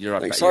 You're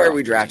like, sorry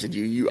we drafted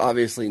you. You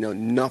obviously know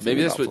nothing.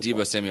 Maybe that's about what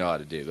football. Deebo Samuel ought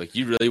to do. Like,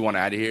 you really want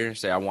out of here?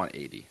 Say, I want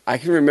 80. I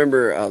can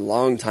remember a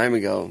long time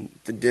ago,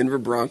 the Denver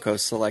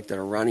Broncos selected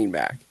a running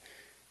back,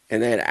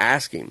 and they had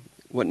asked him,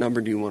 "What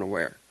number do you want to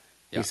wear?"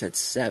 Yeah. He said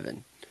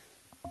 7.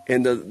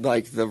 And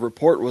the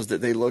report was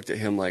that they looked at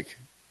him like,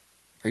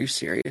 "Are you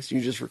serious?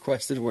 You just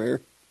requested to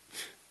wear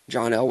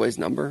John Elway's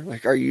number?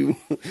 Like,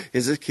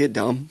 is this kid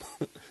dumb?"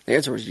 The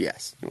answer was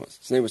yes.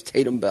 His name was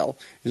Tatum Bell.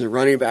 He was a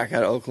running back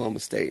out of Oklahoma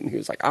State, and he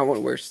was like, "I want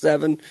to wear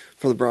 7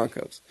 for the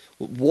Broncos."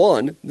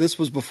 One, this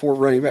was before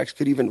running backs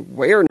could even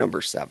wear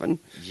number 7.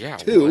 Yeah,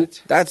 2,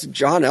 what? that's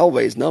John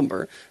Elway's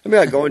number. I mean,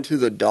 like going to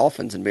the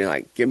Dolphins and being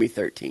like, "Give me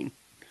 13."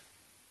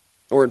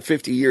 Or in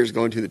 50 years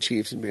going to the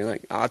Chiefs and being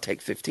like, "I'll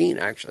take 15,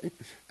 actually."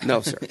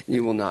 No, sir,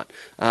 you will not.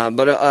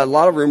 But a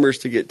lot of rumors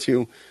to get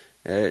to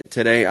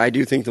today. I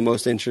do think the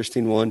most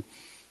interesting one,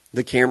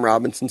 the Cam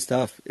Robinson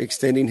stuff,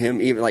 extending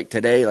him even like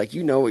today, like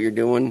you know what you're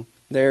doing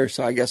there.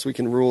 So I guess we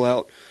can rule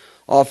out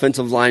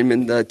offensive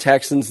linemen. The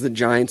Texans, the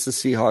Giants, the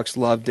Seahawks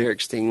love Derek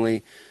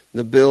Stingley.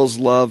 The Bills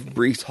love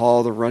Breece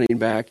Hall, the running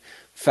back.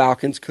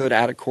 Falcons could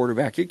add a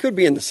quarterback. It could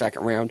be in the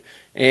second round.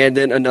 And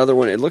then another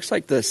one, it looks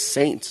like the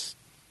Saints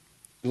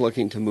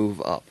looking to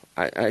move up.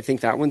 I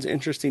think that one's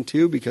interesting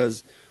too,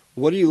 because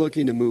what are you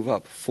looking to move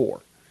up for?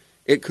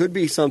 It could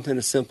be something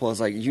as simple as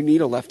like you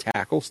need a left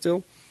tackle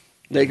still.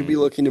 They could be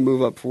looking to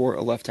move up for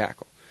a left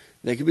tackle.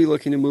 They could be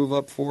looking to move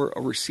up for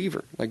a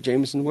receiver, like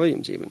Jameson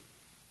Williams even.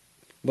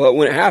 But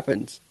when it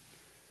happens,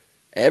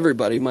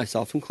 everybody,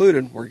 myself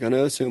included, we're going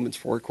to assume it's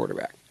for a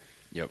quarterback.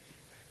 Yep.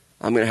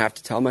 I'm going to have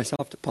to tell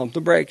myself to pump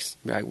the brakes.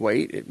 Be like,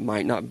 wait, it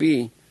might not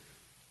be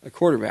a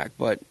quarterback,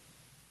 but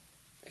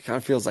it kind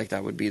of feels like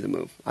that would be the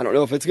move. I don't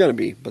know if it's going to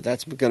be, but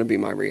that's going to be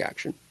my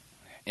reaction.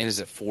 And is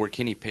it for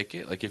Kenny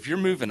Pickett? Like, if you're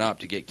moving up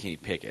to get Kenny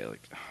Pickett,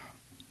 like,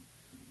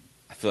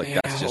 I feel like Man,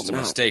 that's I just a hope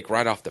not. mistake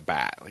right off the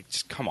bat. Like,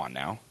 just come on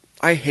now.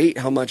 I hate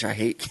how much I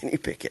hate Kenny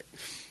Pickett.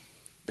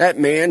 That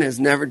man has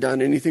never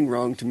done anything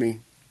wrong to me,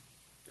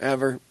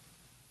 ever.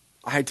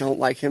 I don't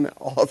like him at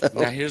all, though.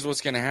 Now, here's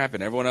what's going to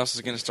happen. Everyone else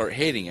is going to start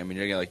hating him, and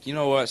you're going to like, you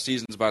know what?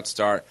 Season's about to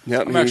start.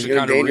 Yep, I'm he's actually gonna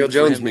kind of Daniel rooting for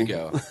Jones him me. to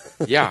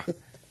go. Yeah.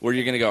 Where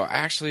you're going to go,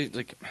 actually,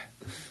 like,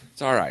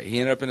 it's all right. He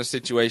ended up in a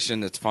situation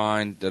that's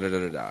fine,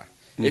 da-da-da-da-da.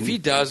 If he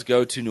does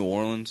go to New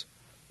Orleans,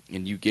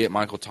 and you get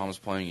Michael Thomas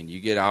playing, and you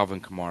get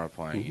Alvin Kamara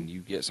playing, and you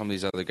get some of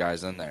these other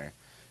guys in there,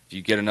 if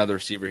you get another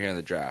receiver here in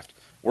the draft,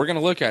 we're going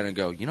to look at it and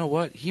go, you know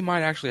what? He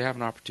might actually have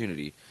an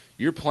opportunity.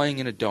 You're playing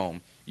in a dome.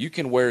 You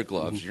can wear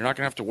gloves. You're not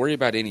going to have to worry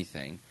about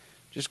anything.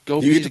 Just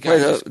go You be get to the play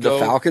guy. Just the go-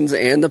 Falcons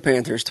and the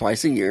Panthers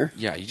twice a year.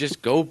 Yeah, you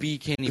just go be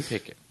Kenny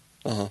Pickett.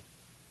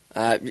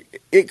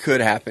 It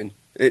could happen.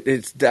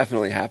 It's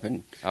definitely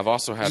happened. I've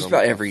also had Just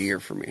about every year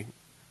for me.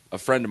 a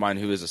friend of mine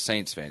who is a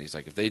Saints fan. He's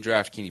like, if they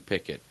draft Kenny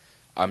Pickett,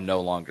 I'm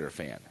no longer a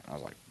fan. I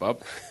was like,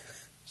 bub,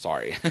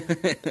 sorry.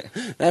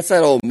 That's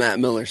that old Matt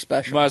Miller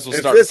special. Might as well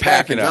if start this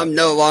packing happens, up. I'm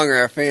no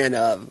longer a fan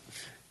of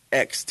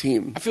X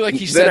team. I feel like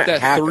he Then said it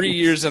that happens. 3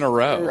 years in a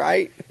row.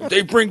 Right? If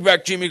they bring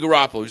back Jimmy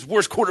Garoppolo, he's the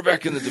worst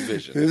quarterback in the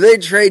division. If they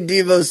trade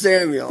Deebo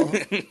Samuel,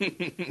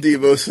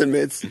 Deebo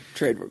submits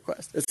trade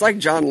request. It's like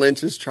John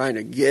Lynch is trying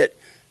to get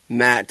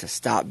Matt to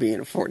stop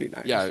being a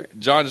 49ers Yeah, fan.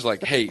 John's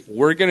like, hey,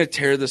 we're going to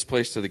tear this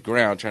place to the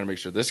ground trying to make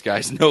sure this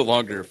guy's no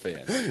longer a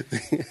fan.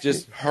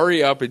 Just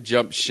hurry up and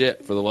jump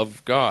shit for the love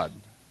of God.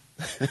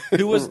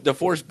 Who was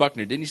DeForest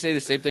Buckner? Didn't you say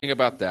the same thing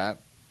about that?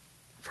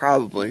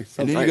 Probably. And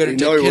then you Sometimes- go to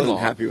know Dick he wasn't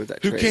Kinlaw, happy with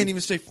that who trade. can't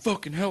even stay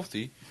fucking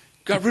healthy.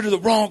 Got rid of the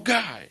wrong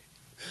guy.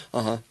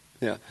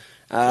 Yeah.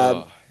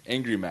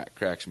 Angry Matt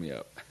cracks me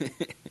up.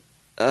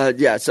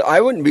 Yeah, so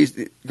I wouldn't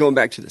be going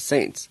back to the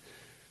Saints.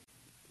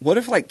 What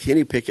if like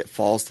Kenny Pickett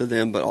falls to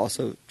them, but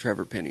also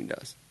Trevor Penning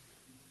does?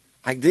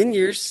 Like then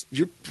you're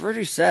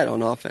pretty set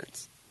on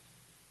offense.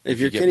 If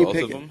you you're get Kenny both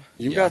of Pickett, them?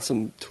 you've Yeah. got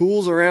some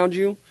tools around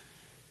you.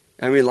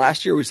 I mean,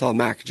 last year we saw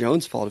Mac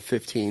Jones fall to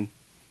 15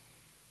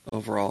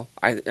 overall.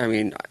 I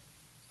mean,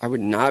 I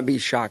would not be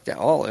shocked at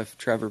all if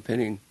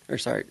Kenny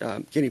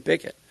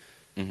Pickett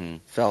Mm-hmm.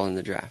 fell in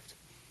the draft.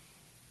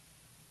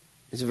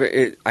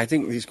 I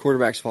think these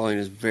quarterbacks falling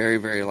is very,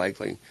 very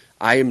likely.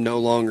 I am no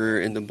longer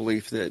in the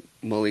belief that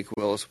Malik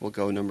Willis will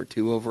go number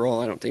 2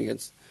 overall. I don't think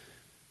it's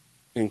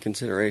in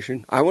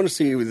consideration. I want to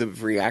see the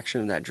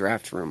reaction of that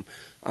draft room.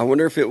 I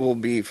wonder if it will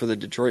be for the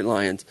Detroit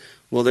Lions.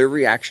 Will their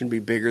reaction be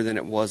bigger than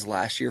it was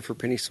last year for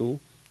Penny Sewell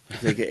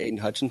if they get Aiden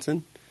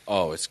Hutchinson?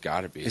 Oh, it's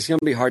got to be. It's going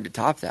to be hard to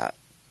top that.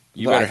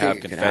 You But I better think have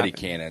it could confetti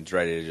happen. cannons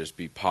ready to just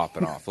be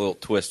popping off, little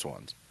twist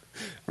ones.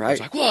 Right?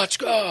 It's like, let's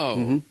go.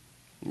 Mhm.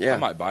 Yeah. I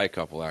might buy a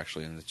couple,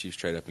 actually, and the Chiefs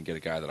trade up and get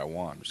a guy that I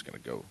want. I'm just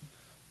going to go.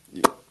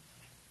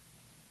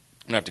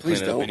 I'm going to have to clean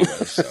Please it up don't.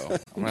 anyways, so I'm going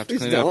to have to Please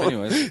clean it up don't.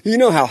 anyways. You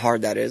know how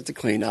hard that is to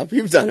clean up.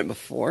 You've done it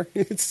before.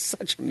 It's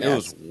such a It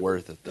mess. was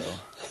worth it, though.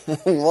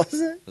 Was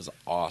it? It was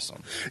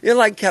awesome. It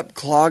like kept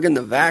clogging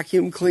the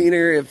vacuum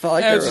cleaner. It felt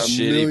like It there was were a a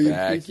shitty million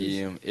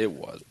vacuum. It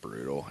was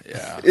brutal,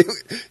 yeah.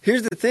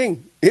 Here's the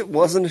thing. It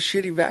wasn't a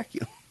shitty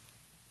vacuum.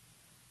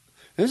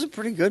 It was a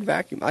pretty good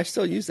vacuum. I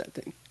still use that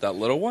thing. That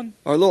little one?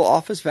 Our little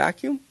office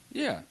vacuum.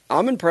 Yeah.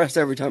 I'm impressed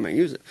every time I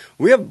use it.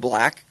 We have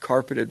black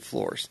carpeted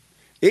floors.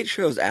 It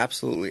shows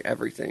absolutely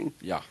everything.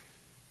 Yeah.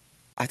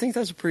 I think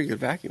that's a pretty good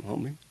vacuum,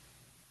 homie.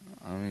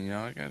 I mean,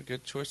 I got a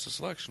good choice of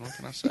selection. What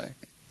can I say?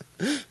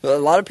 A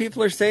lot of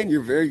people are saying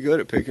you're very good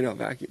at picking up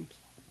vacuums.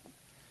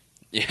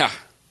 Yeah.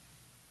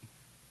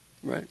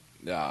 Right.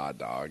 Nah,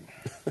 dog.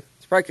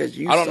 It's probably because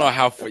you I don't know suck.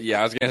 how far.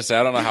 Yeah, I was gonna say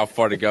I don't know how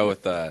far to go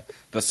with the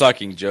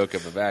sucking joke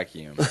of a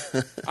vacuum.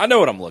 I know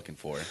what I'm looking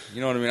for. You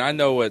know what I mean? I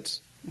know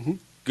what's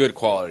good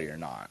quality or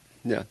not.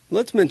 Yeah.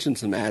 Let's mention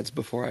some ads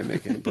before I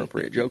make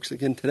inappropriate jokes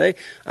again today.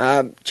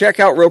 Check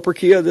out Roper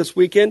Kia this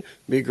weekend.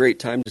 Be a great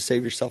time to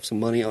save yourself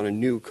some money on a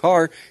new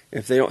car.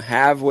 If they don't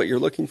have what you're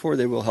looking for,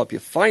 they will help you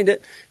find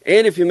it.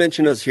 And if you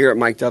mention us here at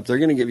Mic'd Up, they're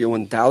going to give you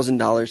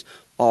 $1,000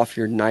 off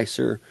your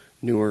nicer,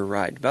 newer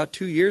ride. About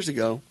 2 years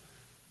ago,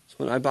 that's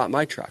when I bought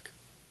my truck.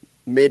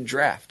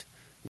 Mid-draft.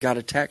 Got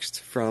a text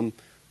from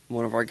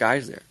one of our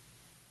guys there.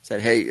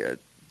 Said, hey,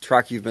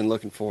 truck you've been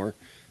looking for,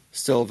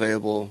 still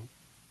available.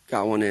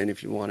 Got one in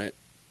if you want it.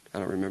 I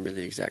don't remember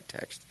the exact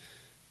text.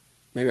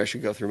 Maybe I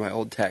should go through my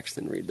old text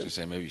and read them. Just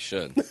say maybe you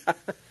should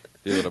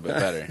be a little bit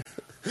better.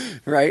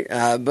 Right?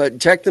 But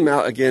check them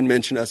out. Again,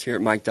 mention us here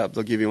at Mic'd Up.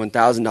 They'll give you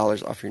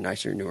 $1,000 off your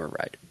nicer, newer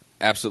ride.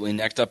 Absolutely.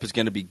 Next up is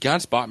going to be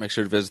Gunspot. Make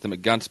sure to visit them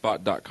at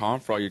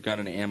gunspot.com for all your gun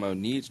and ammo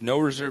needs. No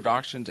reserved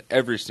auctions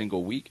every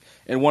single week.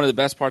 And one of the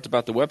best parts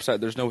about the website,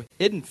 there's no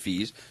hidden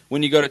fees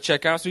when you go to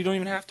check out, so you don't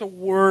even have to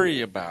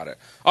worry about it.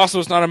 Also,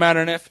 it's not a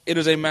matter of if, it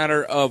is a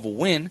matter of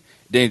when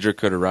danger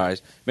could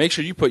arise. Make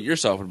sure you put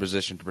yourself in a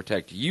position to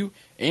protect you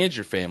and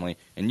your family,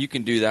 and you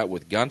can do that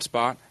with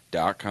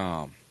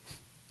gunspot.com.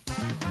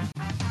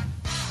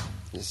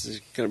 This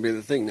is going to be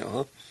the thing now,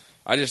 huh?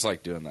 I just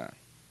like doing that.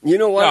 You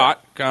know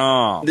what?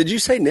 .com. Did you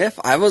say NIF?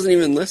 I wasn't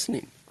even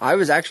listening. I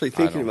was actually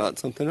thinking don't- about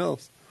something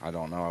else. I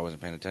don't know. I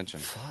wasn't paying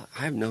attention. Fuck,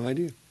 I have no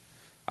idea.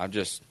 I'm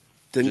just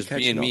Didn't catch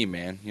being it all. me,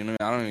 man. You know,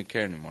 I don't even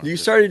care anymore. You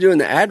Just- started doing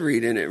the ad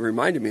read, and it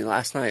reminded me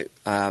last night.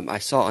 I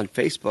saw on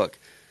Facebook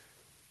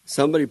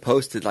somebody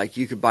posted like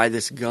you could buy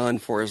this gun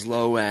for as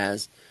low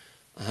as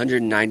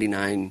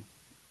 $199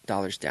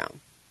 down.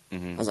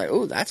 Mhm. I was like,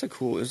 oh, that's a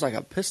cool. It was like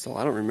a pistol.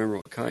 I don't remember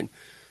what kind.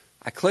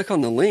 I click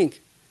on the link,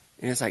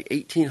 and it's like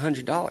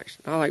 $1,800.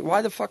 And I'm like,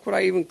 why the fuck would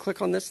I even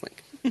click on this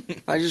link?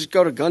 I just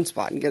go to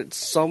Gunspot and get it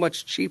so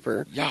much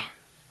cheaper. Yeah.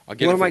 I'll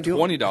get What it am for I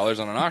doing? $20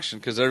 on an auction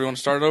because everyone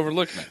started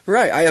overlooking it.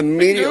 Right. I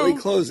immediately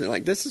Bingo. closed it.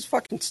 Like, this is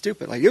fucking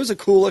stupid. Like, it was a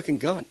cool looking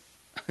gun.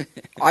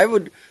 I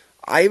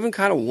even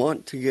kind of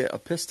want to get a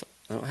pistol.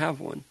 I don't have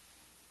one.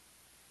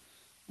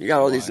 You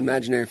got all these Why?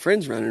 imaginary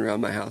friends running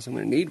around my house. I'm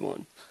going to need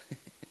one.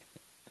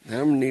 And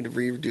I'm going to need to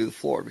redo the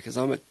floor because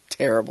I'm a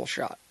terrible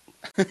shot.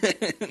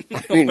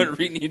 We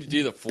need to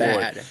do the floor.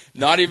 bad.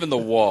 Not even the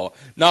wall.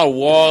 Not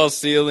wall,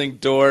 ceiling,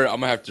 door. I'm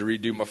going to have to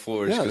redo my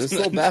floors. Yeah, 'cause this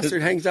little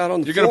bastard hangs out on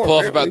the You're floor. going to pull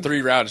off about apparently.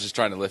 3 rounds just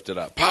trying to lift it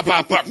up. Pop,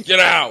 pop, pop.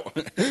 Get out.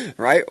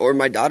 Right? Or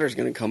my daughter's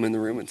going to come in the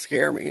room and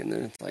scare me. And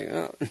then it's like,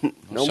 oh,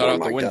 no Shut more out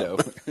the mic'd window.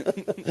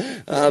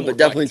 up. But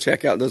definitely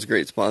check out those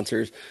great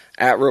sponsors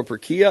at Roper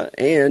Kia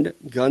and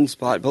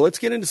Gunspot. But let's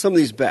get into some of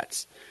these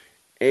bets.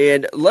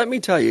 And let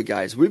me tell you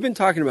guys, we've been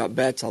talking about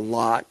bets a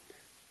lot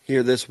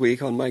here this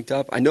week on Mic'd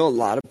Up. I know a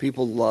lot of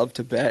people love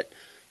to bet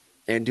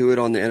and do it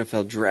on the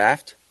NFL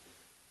draft.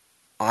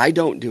 I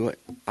don't do it.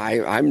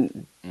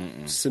 I'm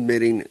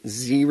submitting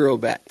 0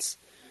 bets.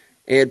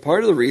 And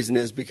part of the reason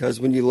is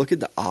because when you look at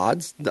the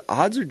odds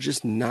are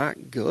just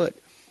not good.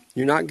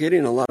 You're not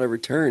getting a lot of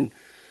return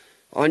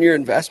on your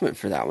investment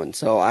for that one.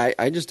 So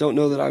I just don't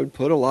know that I would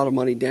put a lot of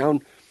money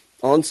down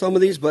on some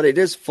of these, but it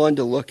is fun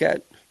to look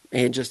at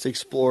and just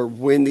explore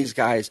when these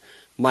guys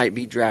might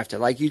be drafted.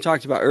 Like you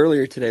talked about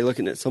earlier today,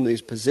 looking at some of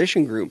these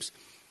position groups,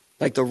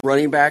 like the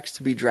running backs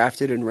to be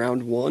drafted in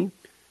round 1,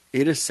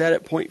 it is set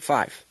at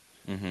 0.5.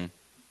 Mm-hmm.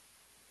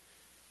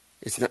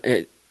 It's not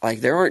like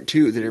there aren't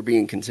 2 that are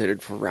being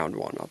considered for round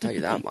 1. I'll tell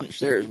you that much.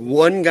 There's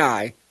one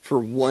guy for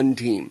one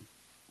team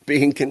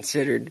being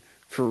considered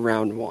for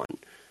round 1.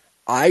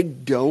 I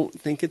don't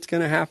think it's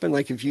going to happen.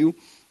 Like if you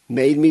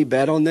made me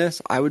bet on this,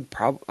 I would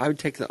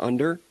take the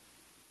under.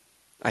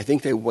 I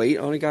think they wait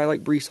on a guy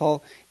like Breece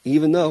Hall,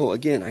 even though,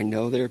 again, I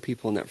know there are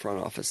people in that front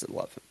office that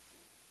love him.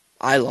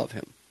 I love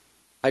him.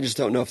 I just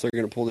don't know if they're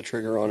going to pull the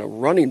trigger on a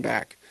running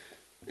back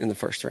in the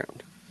first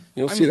round.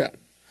 You'll see that.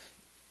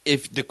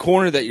 If the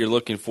corner that you're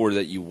looking for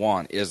that you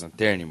want isn't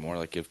there anymore,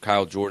 like if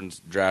Kyle Jordan's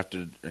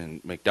drafted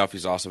and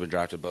McDuffie's also been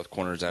drafted, both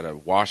corners out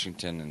of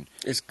Washington. And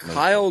Is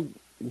Kyle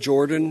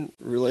Jordan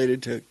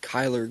related to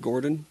Kyler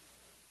Gordon?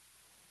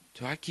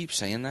 do I keep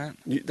saying that?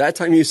 That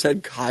time you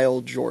said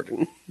Kyle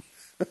Jordan.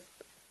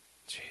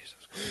 Jesus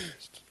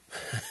Christ.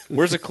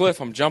 Where's the cliff?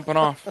 I'm jumping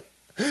off.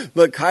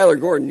 But Kyler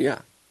Gordon, yeah.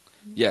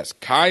 Yes,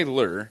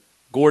 Kyler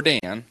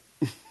Gordon.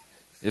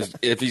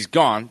 If he's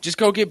gone, just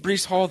go get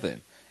Breece Hall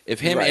then. If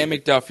him and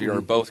McDuffie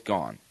are both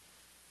gone,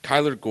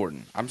 Kyler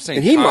Gordon. I'm saying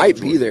and he Kyle might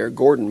Jordan. be there.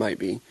 Gordon might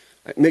be.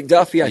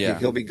 McDuffie, I think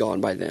he'll be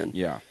gone by then.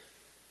 Yeah.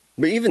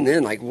 But even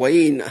then, like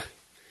Wayne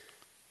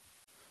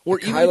or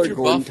even Kyler if you're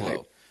Gordon Buffalo,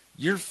 type.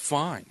 you're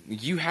fine.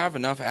 You have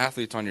enough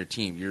athletes on your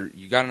team.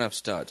 You got enough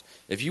studs.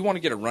 If you want to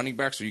get a running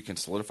back so you can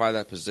solidify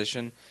that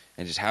position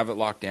and just have it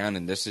locked down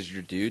and this is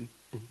your dude,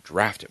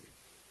 draft him.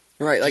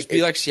 Right, Just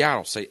be like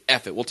Seattle. Say,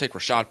 F it. We'll take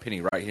Rashad Penny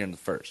right here in the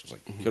first. It's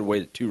like, you could have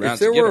waited 2 rounds if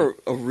there to get were him.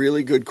 a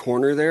really good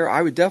corner there,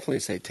 I would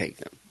definitely say take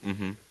them.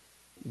 Mm-hmm.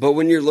 But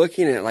when you're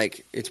looking at,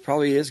 like, it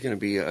probably is going to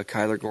be a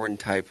Kyler Gordon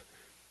type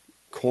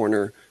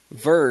corner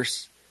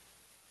versus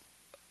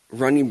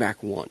running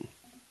back 1.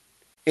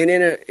 And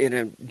in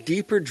a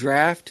deeper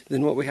draft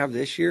than what we have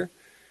this year,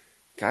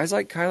 guys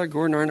like Kyler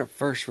Gordon aren't a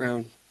first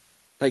round.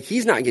 Like,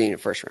 he's not getting a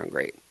first round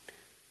grade.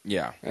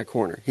 Yeah. At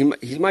corner.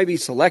 He might be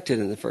selected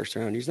in the first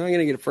round. He's not going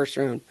to get a first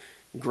round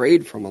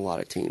grade from a lot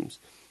of teams.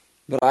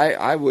 But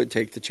I would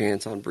take the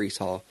chance on Breece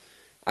Hall.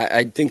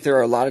 I think there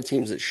are a lot of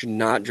teams that should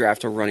not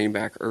draft a running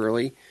back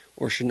early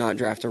or should not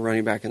draft a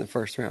running back in the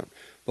first round.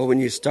 But when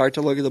you start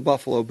to look at the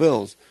Buffalo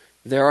Bills,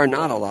 there are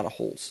not a lot of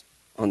holes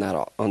on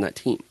that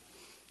team.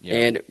 Yeah.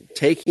 And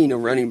taking a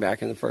running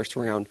back in the first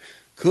round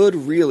could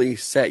really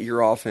set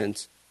your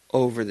offense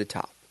over the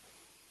top.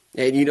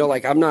 And,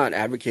 like, I'm not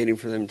advocating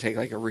for them to take,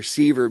 like, a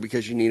receiver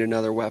because you need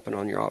another weapon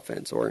on your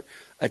offense or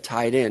a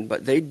tight end.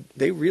 But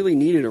they really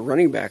needed a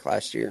running back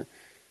last year.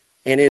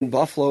 And in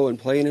Buffalo and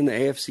playing in the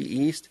AFC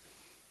East,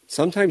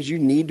 sometimes you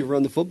need to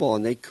run the football,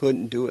 and they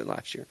couldn't do it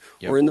last year.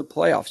 Yep. Or in the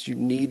playoffs, you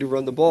need to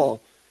run the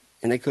ball,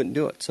 and they couldn't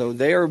do it. So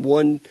they are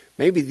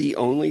maybe the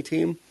only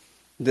team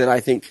that I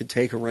think could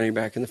take a running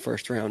back in the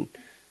first round.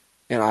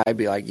 And I'd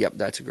be like, yep,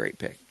 that's a great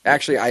pick.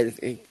 Actually, I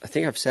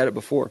think I've said it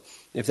before.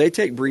 If they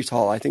take Breece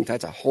Hall, I think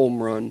that's a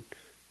home run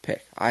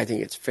pick. I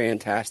think it's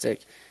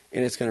fantastic,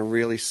 and it's going to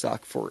really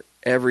suck for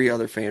every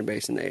other fan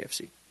base in the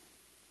AFC.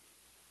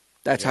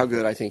 That's how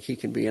good I think he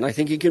can be. And I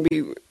think he can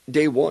be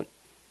day one.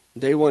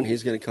 Day one,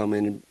 he's going to come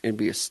in and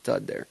be a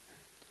stud there.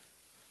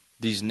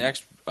 These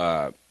next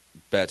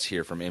bets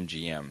here from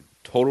MGM,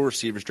 total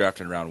receivers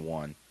drafted in round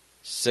 1,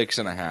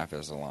 6.5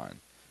 as the line.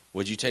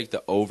 Would you take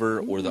the over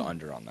or the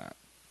under on that?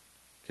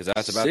 Because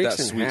that's about that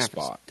sweet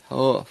spot.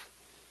 Tough.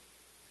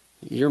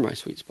 You're my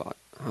sweet spot.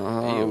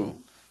 So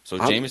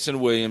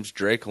Jameson Williams,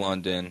 Drake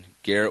London,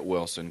 Garrett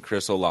Wilson,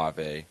 Chris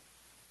Olave.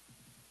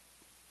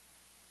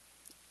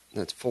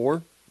 That's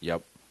 4.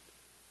 Yep.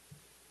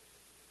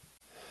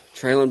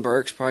 Traylon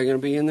Burke's probably going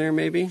to be in there,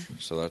 maybe.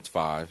 So that's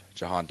 5.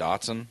 Jahan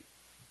Dotson.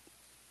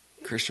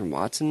 Christian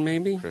Watson,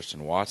 maybe.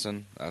 Christian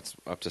Watson. That's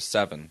up to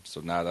 7.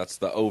 So now that's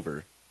the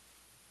over.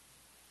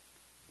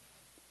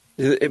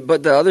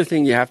 But the other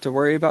thing you have to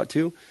worry about,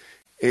 too,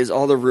 is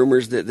all the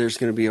rumors that there's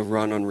going to be a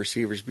run on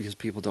receivers because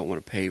people don't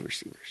want to pay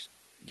receivers.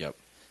 Yep.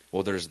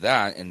 Well, there's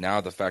that, and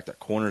now the fact that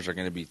corners are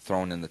going to be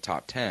thrown in the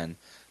top 10,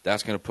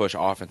 that's going to push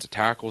offensive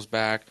tackles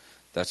back.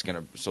 That's going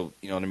to, so,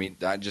 you know what I mean?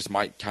 That just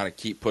might kind of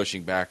keep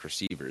pushing back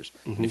receivers.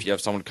 Mm-hmm. If you have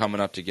someone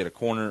coming up to get a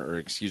corner,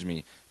 or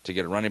to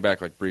get a running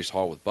back like Breece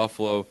Hall with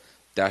Buffalo,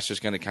 that's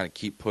just going to kind of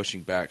keep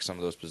pushing back some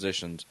of those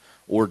positions,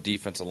 or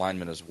defense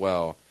alignment as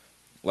well,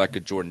 like a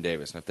Jordan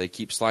Davis. And if they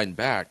keep sliding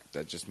back,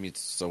 that just means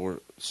so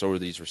are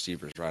these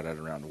receivers right at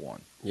around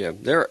 1. Yeah,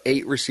 there are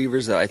 8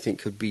 receivers that I think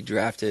could be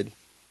drafted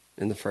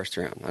in the first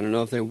round. I don't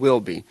know if they will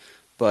be,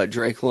 but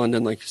Drake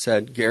London, like you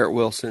said, Garrett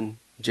Wilson,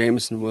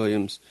 Jameson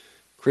Williams,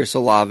 Chris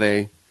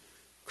Olave,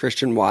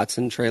 Christian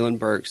Watson, Traylon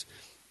Burks,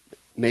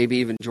 maybe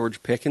even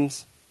George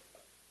Pickens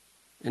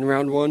in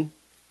round 1.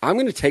 I'm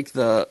going to take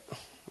the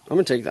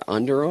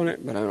under on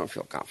it, but I don't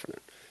feel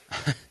confident.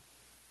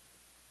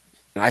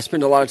 And I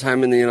spend a lot of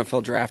time in the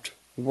NFL draft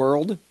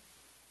world.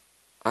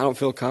 I don't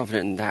feel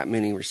confident in that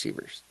many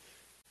receivers.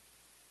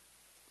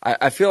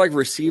 I feel like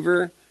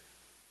receiver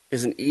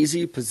is an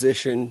easy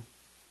position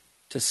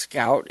to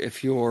scout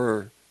if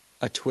you're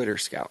a Twitter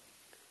scout.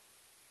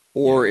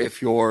 Or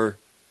if you're,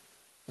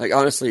 like,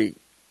 honestly,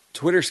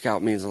 Twitter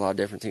scout means a lot of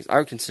different things. I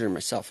would consider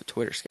myself a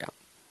Twitter scout.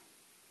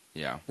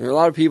 Yeah. There are a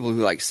lot of people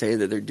who, like, say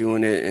that they're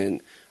doing it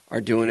and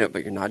are doing it,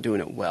 but you're not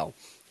doing it well.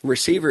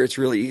 Receiver, it's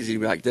really easy to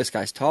be like, this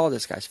guy's tall,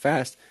 this guy's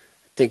fast.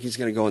 I think he's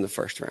going to go in the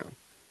first round.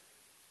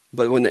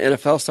 But when the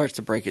NFL starts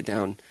to break it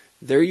down,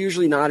 they're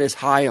usually not as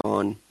high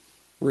on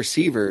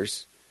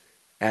receivers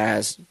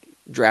as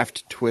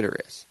draft Twitter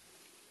is.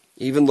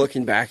 Even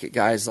looking back at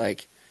guys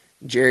like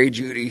Jerry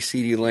Jeudy,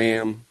 CeeDee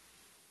Lamb,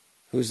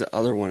 who's the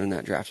other one in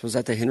that draft? Was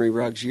that the Henry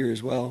Ruggs year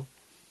as well?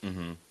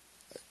 Mm-hmm.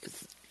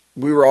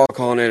 We were all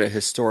calling it a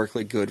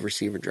historically good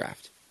receiver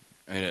draft.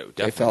 And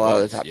they fell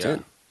out of the top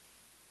 10.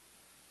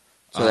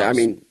 So, I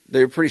mean,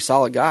 they're pretty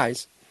solid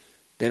guys.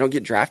 They don't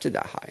get drafted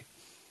that high.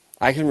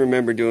 I can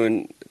remember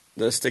doing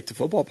the Stick to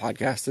Football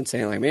podcast and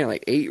saying, like, man,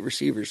 like 8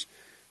 receivers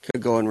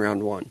could go in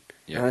round 1.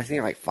 Yeah. And I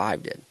think like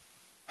 5 did.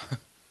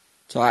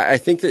 So I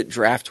think that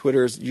draft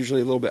Twitter is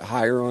usually a little bit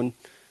higher on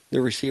the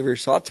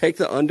receivers. So I'll take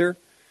the under.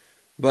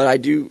 But I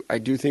do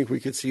think we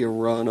could see a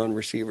run on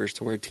receivers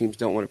to where teams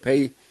don't want to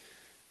pay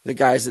the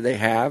guys that they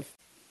have,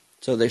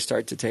 so they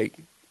start to take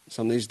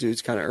some of these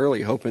dudes kind of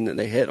early, hoping that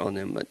they hit on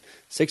them. But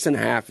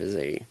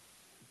 6.5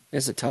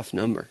 is a tough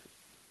number.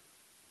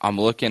 I'm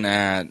looking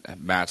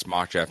at Matt's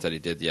mock draft that he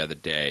did the other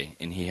day,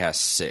 and he has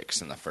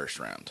 6 in the first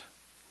round.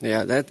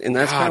 Yeah, that's kind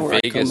of where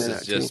Vegas I come in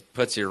at just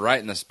puts you right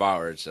in the spot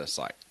where it's just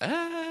like,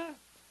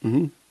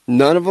 Mm-hmm.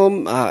 None of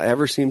them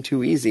ever seem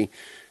too easy.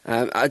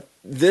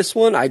 This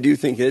one, I do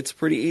think it's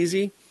pretty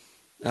easy.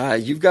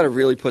 You've got to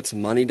really put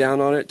some money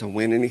down on it to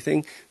win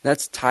anything.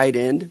 That's tight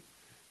end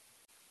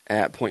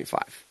at 0.5.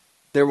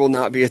 There will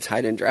not be a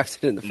tight end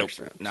drafted in the first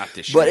round. Not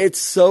this year. But it's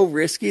so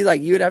risky.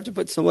 Like, you would have to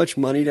put so much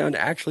money down to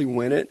actually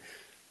win it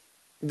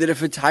that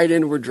if a tight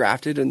end were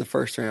drafted in the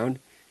first round,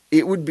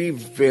 it would be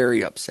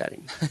very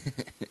upsetting.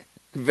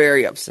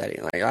 Very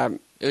upsetting. Like, I'm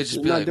it would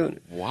just be not like, doing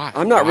it. Why?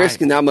 I'm not Why?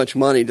 risking that much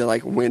money to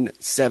like win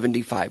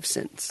 75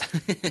 cents.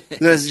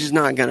 That's just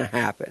not going to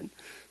happen.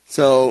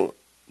 So,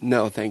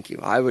 no, thank you.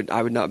 I would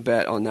not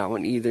bet on that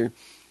one either.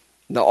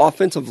 The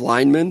offensive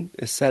lineman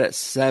is set at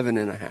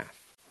 7.5.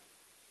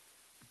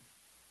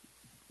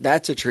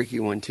 That's a tricky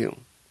one too.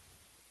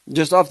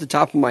 Just off the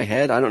top of my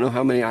head, I don't know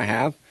how many I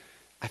have.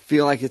 I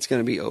feel like it's going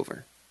to be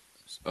over.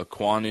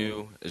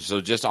 Aquanu, so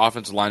just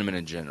offensive linemen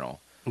in general.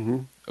 Mm-hmm.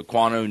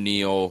 Aquanu,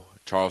 Neal,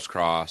 Charles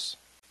Cross,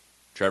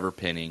 Trevor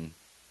Penning.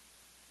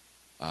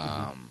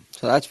 So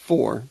that's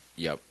 4.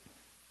 Yep.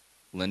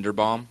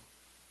 Linderbaum.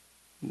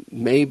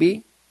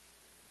 Maybe.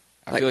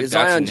 I feel like that's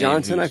a Zion name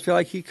Johnson, I who's- feel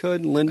like he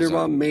could.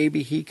 Linderbaum,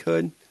 maybe he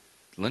could.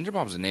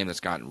 Linderbaum's a name that's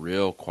gotten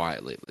real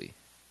quiet lately,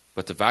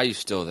 but the value's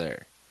still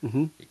there.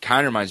 Mm-hmm. It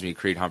kind of reminds me of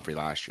Creed Humphrey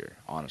last year,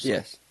 honestly.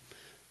 Yes.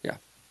 Yeah.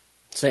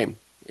 Same.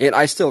 And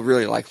I still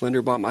really like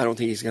Linderbaum. I don't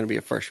think he's going to be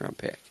a first-round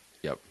pick.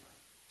 Yep.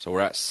 So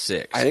we're at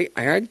 6. I think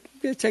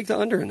I'd take the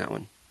under in that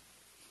one.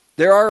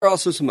 There are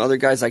also some other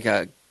guys like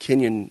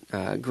Kenyon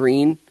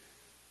Green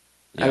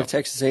out of Yep.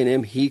 Texas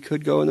A&M. He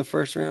could go in the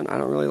first round. I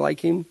don't really like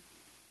him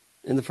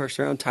in the first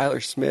round. Tyler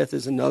Smith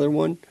is another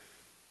one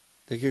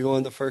that could go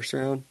in the first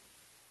round.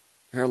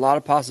 There are a lot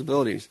of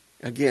possibilities.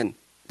 Again,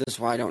 this is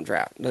why I don't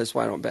draft. This is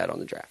why I don't bet on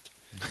the draft.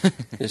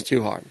 It's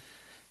too hard.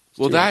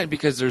 Well, that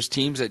because there's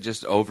teams that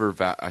just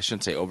I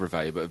shouldn't say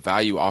overvalue, but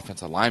value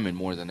offensive linemen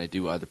more than they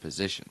do other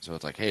positions. So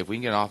it's like, hey, if we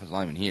can get an offensive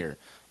lineman here,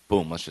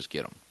 boom, let's just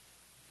get them.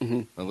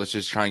 Mm-hmm. Let's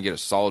just try and get a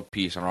solid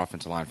piece on our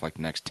offensive line for like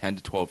the next 10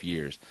 to 12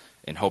 years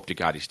and hope to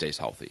God he stays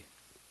healthy.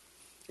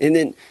 And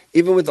then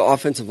even with the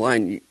offensive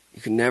line, you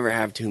can never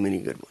have too many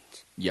good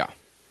ones. Yeah.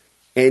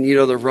 And,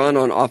 the run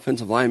on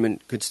offensive linemen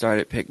could start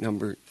at pick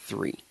number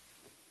 3.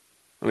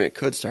 I mean, it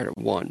could start at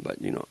 1, but,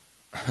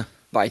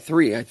 by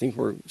 3, I think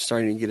we're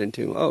starting to get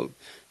into,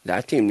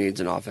 that team needs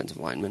an offensive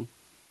lineman.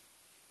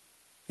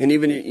 And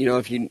even,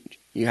 if you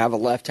have a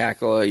left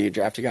tackle, you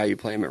draft a guy, you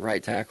play him at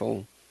right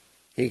tackle,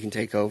 he can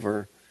take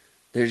over.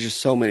 There's just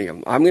so many of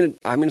them.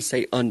 I'm gonna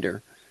say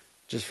under,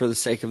 just for the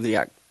sake of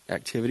the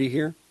activity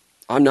here.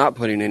 I'm not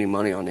putting any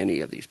money on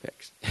any of these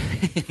picks.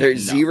 There's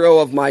 0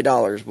 of my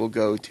dollars will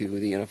go to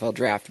the NFL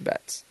draft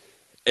bets.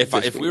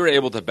 If we were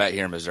able to bet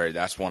here in Missouri,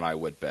 that's one I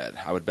would bet.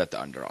 I would bet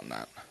the under on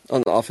that.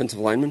 On the offensive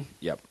lineman?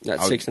 Yep.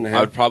 That's I would- 6.5? I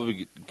would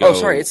probably go. Oh,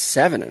 sorry, it's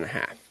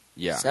 7.5.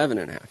 Yeah.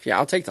 7.5. Yeah,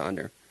 I'll take the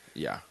under.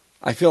 Yeah.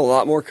 I feel a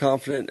lot more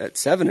confident at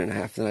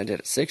 7.5 than I did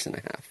at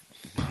 6.5.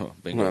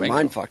 Bingo, When I bingo.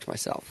 mind fucked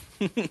myself.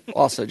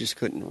 Also, just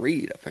couldn't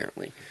read,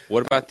 apparently.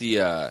 What about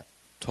the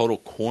total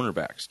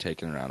cornerbacks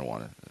taken in round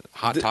 1?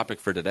 Hot topic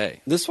for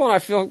today. This one I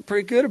feel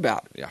pretty good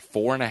about. Yeah,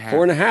 4.5.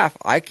 4.5.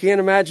 I can't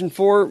imagine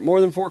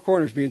more than 4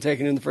 corners being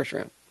taken in the first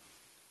round.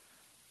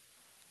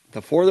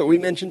 The 4 that we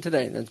mentioned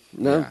today. That's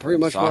pretty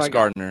much what Sauce I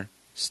got. Gardner,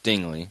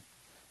 Stingley,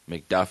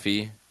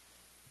 McDuffie,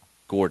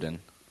 Gordon.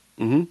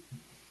 Mm-hmm.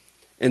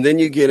 And then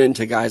you get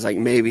into guys like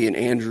maybe an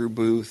Andrew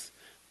Booth,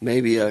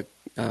 maybe a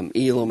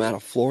Elam out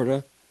of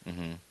Florida.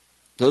 Mm-hmm.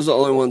 Those are the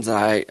only ones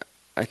that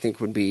I think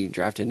would be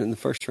drafted in the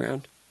first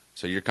round.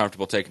 So you're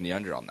comfortable taking the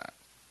under on that?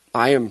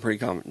 I am pretty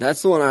confident.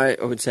 That's the one I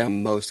would say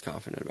I'm most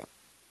confident about.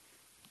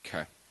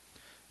 Okay.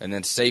 And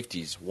then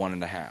safeties,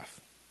 1.5.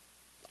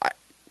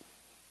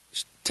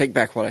 Take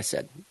back what I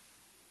said.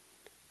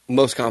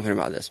 Most confident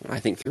about this one. I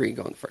think 3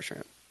 go in the first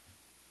round.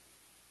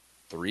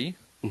 3?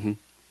 Mm-hmm.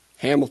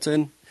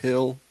 Hamilton,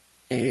 Hill,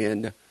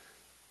 and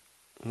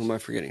who am I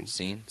forgetting?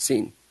 Scene?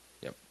 Scene.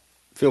 Yep.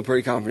 Feel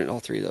pretty confident in all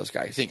 3 of those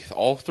guys. You think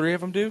all 3 of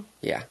them do?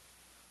 Yeah.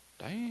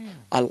 Damn.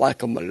 I like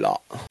them a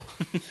lot.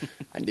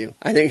 I do.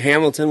 I think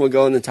Hamilton will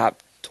go in the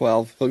top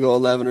 12. He'll go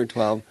 11 or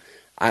 12.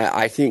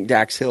 I think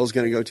Dax Hill is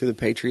going to go to the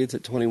Patriots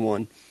at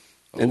 21.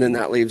 And then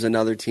that leaves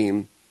another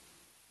team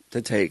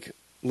to take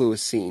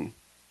Lewis Scene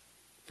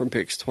from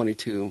picks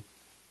 22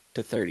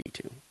 to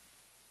 32.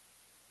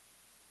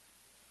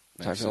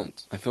 Makes So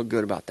sense. I feel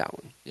good about that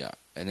one. Yeah.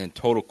 And then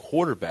total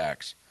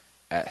quarterbacks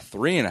at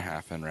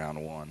 3.5 in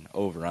round 1,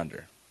 over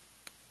under.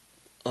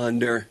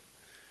 Under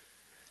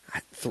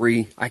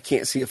 3. I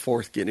can't see a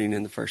 4th getting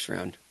in the first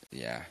round.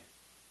 Yeah.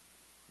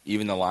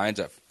 Even the Lions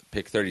at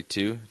pick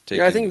 32?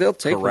 Yeah, I think they'll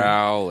take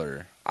Corral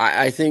or...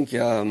 I think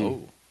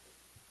Oh.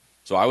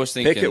 So I was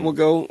thinking Pickett will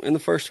go in the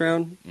first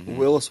round. Mhm.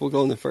 Willis will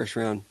go in the first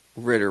round.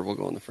 Ritter will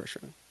go in the first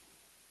round.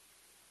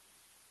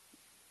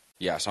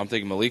 Yeah, so I'm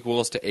thinking Malik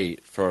Willis to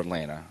 8 for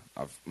Atlanta.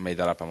 I've made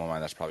that up in my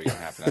mind. That's probably going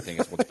to happen. I think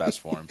it's what's best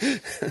for him.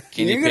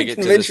 Kenny You're going to Pickett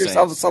convince to the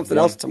yourself of Saints. something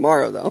else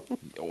tomorrow, though.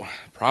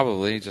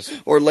 Probably. Just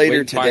Or later wait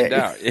and today. Find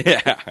out.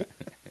 Yeah.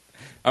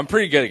 I'm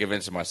pretty good at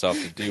convincing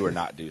myself to do or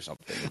not do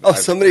something. Oh,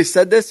 somebody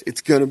said this?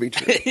 It's going to be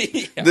true.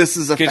 Yeah. This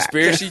is a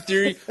Conspiracy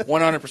theory,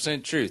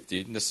 100% truth,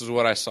 dude. This is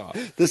what I saw.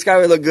 This guy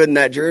would look good in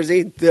that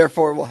jersey,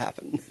 therefore it will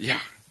happen. Yeah.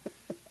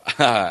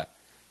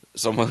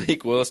 So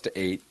Malik Willis to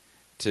 8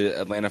 to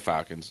Atlanta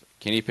Falcons.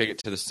 Kenny Pickett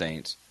to the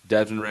Saints.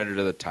 Desmond Ritter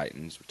to the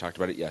Titans. We talked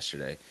about it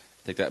yesterday.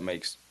 I think that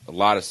makes a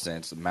lot of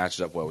sense. It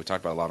matches up well. We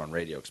talked about it a lot on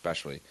radio,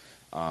 especially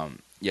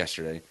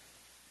yesterday.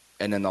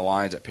 And then the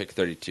Lions at pick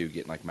 32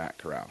 getting like Matt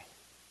Corral.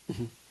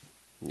 Mm-hmm.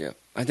 Yeah.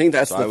 I think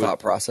that's So the I would- thought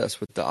process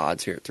with the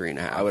odds here at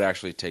 3.5. I would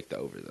actually take the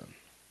over then.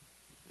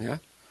 Yeah.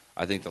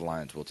 I think the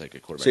Lions will take a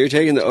quarterback. So you're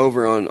taking the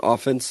over on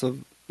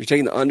offensive. You're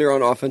taking the under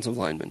on offensive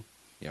linemen.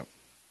 Yep.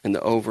 And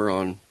the over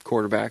on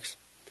quarterbacks.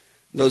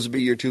 Those would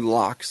be your two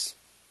locks.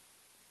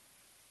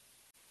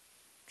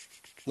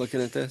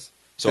 Looking at this.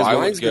 So 'Cause I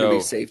would mine's going to go.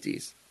 be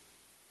safeties.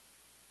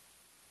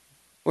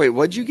 Wait,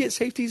 what'd you get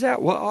safeties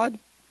at? What odd?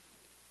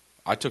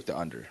 I took the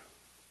under.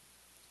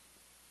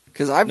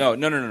 Because I've No.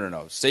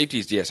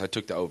 Safeties, yes, I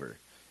took the over.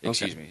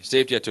 Excuse me.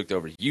 Safety, I took the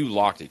over. You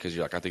locked it because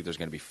you're like, I think there's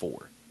going to be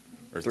 4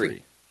 or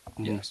 3.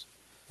 Mhm. Yes.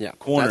 yeah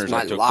Corners, that's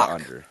my I took lock. the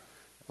under.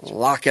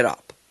 Lock it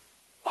up.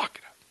 Lock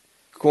it up.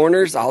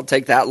 Corners, I'll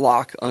take that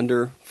lock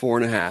under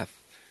 4.5.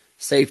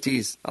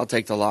 Safeties, I'll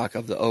take the lock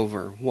of the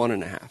over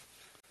 1.5.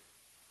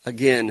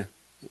 Again,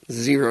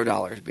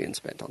 $0 being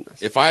spent on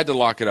this. If I had to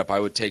lock it up, I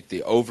would take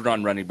the over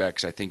on running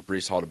backs. I think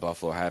Brees Hall to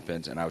Buffalo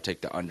happens, and I would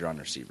take the under on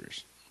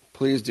receivers.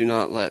 Please do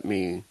not let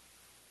me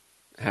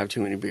have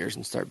too many beers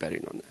and start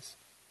betting on this.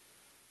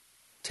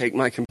 Take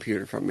my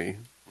computer from me.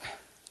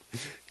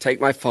 Take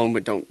my phone,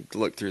 but don't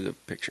look through the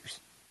pictures.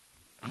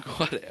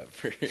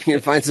 Whatever. You're going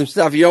to find some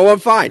stuff you don't want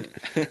to find.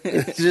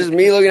 It's just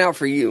me looking out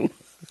for you.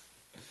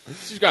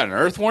 She's got an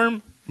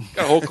earthworm.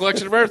 Got a whole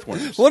collection of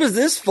earthworms. What is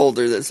this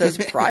folder that says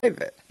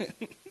private?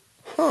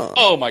 Huh.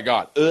 Oh my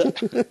God.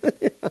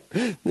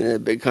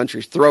 The big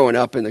country's throwing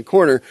up in the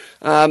corner.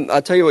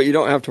 I'll tell you what you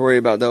don't have to worry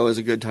about, though, is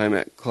a good time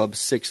at Club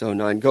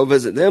 609. Go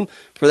visit them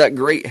for that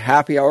great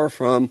happy hour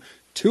from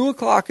 2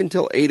 o'clock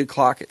until 8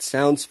 o'clock. It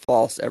sounds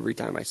false every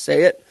time I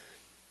say it,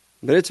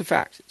 but it's a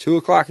fact. 2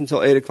 o'clock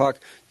until 8 o'clock,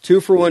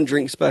 2-for-1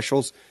 drink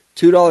specials,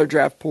 $2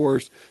 draft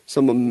pours,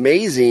 some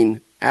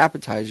amazing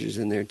appetizers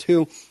in there,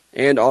 too,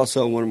 and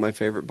also one of my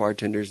favorite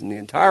bartenders in the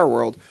entire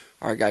world,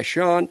 our guy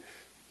Sean,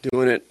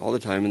 doing it all the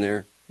time in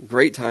there.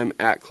 Great time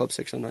at Club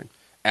 609.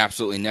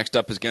 Absolutely. Next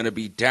up is going to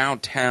be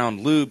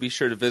Downtown Lube. Be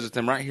sure to visit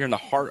them right here in the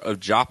heart of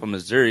Joppa,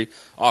 Missouri,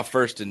 off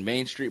 1st and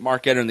Main Street.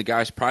 Mark Eder and the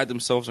guys pride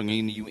themselves on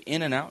getting you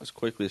in and out as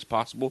quickly as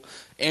possible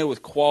and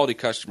with quality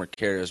customer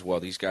care as well.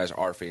 These guys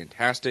are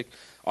fantastic.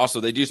 Also,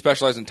 they do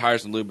specialize in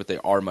tires and lube, but they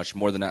are much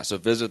more than that. So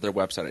visit their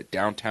website at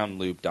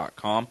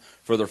downtownlube.com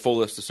for their full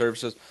list of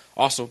services.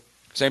 Also,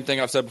 same thing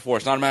I've said before.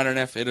 It's not a matter of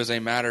if, it is a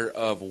matter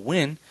of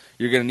when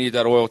you're going to need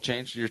that oil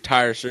change, your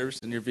tire service,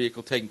 and your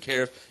vehicle taken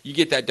care of. You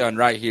get that done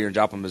right here in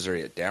Joplin,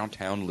 Missouri at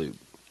Downtown Lube.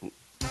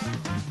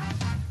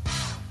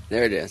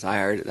 There it is. I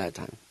heard it that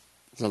time.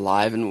 It's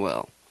alive and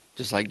well,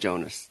 just like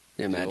Jonas,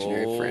 the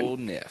imaginary Old friend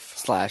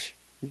Niff.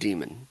 /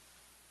 demon.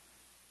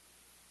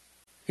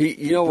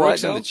 You know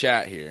Brooks what? in though? the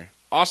chat here.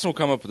 Austin will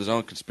come up with his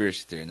own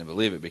conspiracy theory and then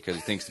believe it because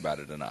he thinks about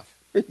it enough.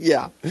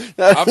 Yeah.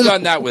 I've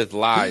done that with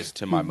lies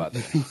to my mother.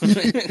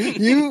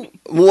 You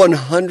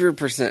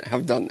 100%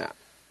 have done that.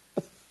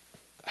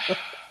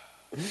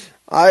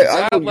 I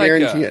that will like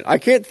guarantee it. I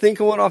can't think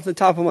of one off the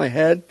top of my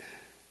head,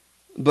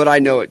 but I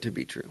know it to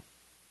be true.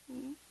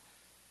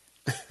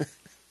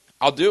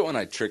 I'll do it when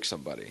I trick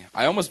somebody.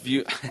 I almost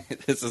view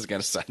this is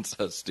going to sound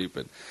so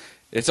stupid.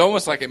 It's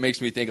almost like it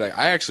makes me think like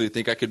I actually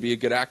think I could be a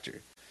good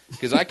actor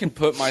because I can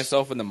put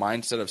myself in the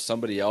mindset of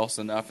somebody else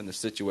enough in the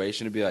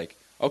situation to be like,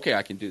 okay,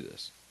 I can do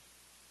this.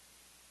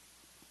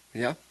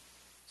 Yeah.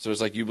 So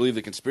it's like you believe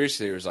the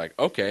conspiracy theory is like,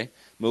 okay,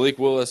 Malik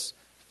Willis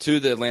to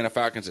the Atlanta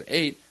Falcons at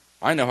 8.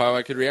 I know how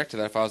I could react to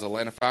that if I was an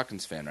Atlanta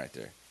Falcons fan right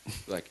there.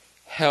 Like,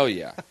 hell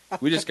yeah.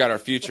 We just got our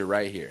future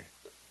right here.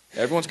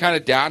 Everyone's kind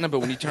of doubting him, but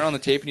when you turn on the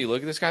tape and you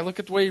look at this guy, look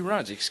at the way he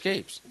runs. He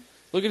escapes.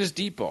 Look at his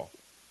deep ball.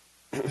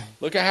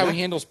 Look at how he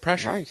handles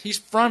pressure. Right. He's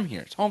from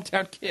here. He's a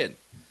hometown kid.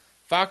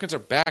 Falcons are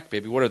back,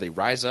 baby. What are they,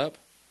 rise up?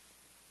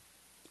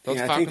 Those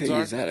Yeah, I Falcons think they are?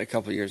 used that a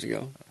couple years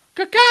ago.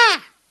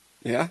 Caca!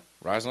 Yeah?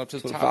 Rising up to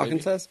That's the what a top, Falcon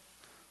baby. says?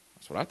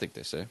 That's what I think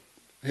they say.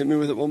 Hit me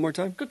with it one more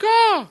time.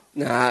 Caca!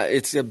 Nah,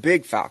 it's a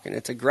big falcon.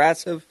 It's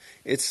aggressive.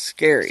 It's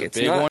scary. It's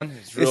a big not, one?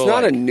 It's It's real,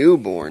 not a like-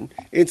 newborn.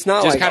 It's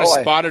not Just like, kind of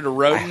oh, spotted a I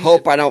rodent.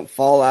 hope I don't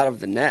fall out of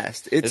the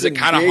nest. It's Is it a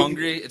kind of big-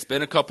 hungry? It's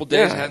been a couple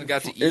days. Yeah, Hasn't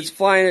got to eat. It's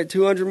flying at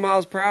 200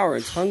 miles per hour.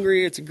 It's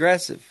hungry. It's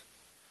aggressive.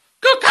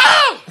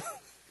 Caca!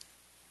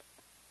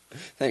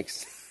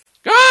 Thanks.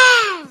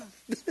 Ah!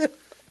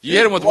 You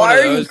hit him with Why one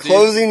of are you those, dude.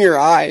 closing your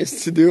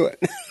eyes to do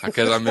it?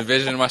 Because I'm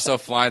envisioning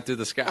myself flying through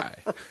the sky.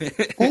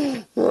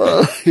 I'm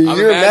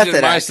You're a method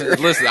imagining actor.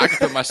 Listen, I can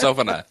put myself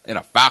in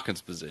a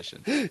falcon's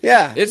position.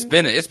 Yeah. It's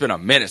been a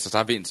minute since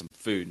I've eaten some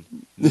food.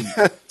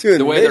 To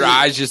The way their envision.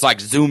 eyes just like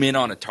zoom in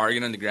on a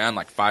target on the ground,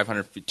 like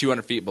 500 feet,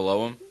 200 feet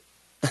below them,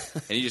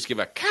 and you just give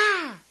a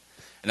 "Caw!"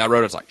 And that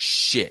rotor's like,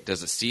 "Shit,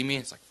 does it see me?"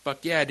 It's like,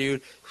 "Fuck yeah,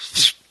 dude!"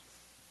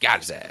 Got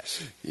his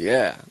ass.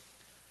 Yeah.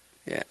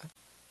 Yeah.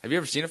 Have you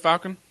ever seen a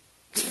falcon?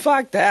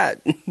 Fuck that.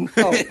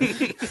 No.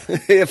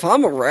 If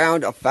I'm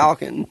around a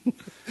falcon,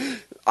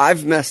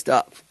 I've messed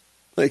up.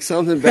 Like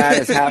something bad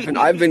has happened.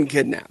 I've been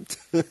kidnapped.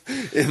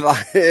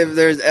 If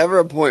there's ever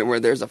a point where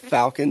there's a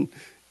falcon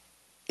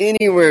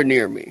anywhere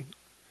near me,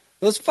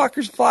 those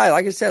fuckers fly,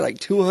 like I said, like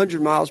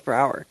 200 miles per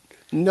hour.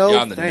 No You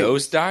on the thanks.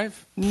 nosedive?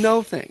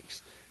 No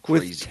thanks.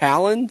 Crazy. With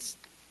talons,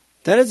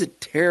 that is a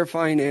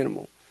terrifying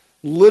animal.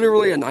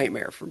 Literally a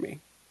nightmare for me.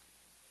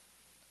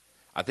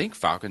 I think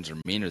falcons are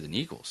meaner than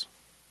eagles.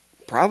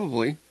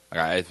 Probably. Like,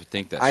 I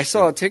think that's I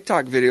saw a true.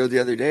 TikTok video the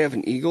other day of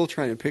an eagle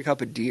trying to pick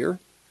up a deer.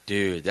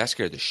 Dude, that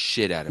scared the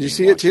shit out of Did me. you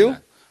see it watching too?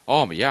 that.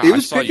 Oh, but yeah. He I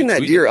was saw you picking that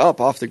tweet deer it. up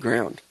off the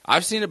ground.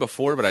 I've seen it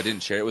before, but I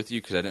didn't share it with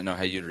you because I didn't know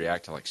how you'd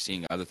react to like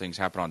seeing other things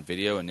happen on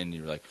video. And then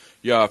you were like,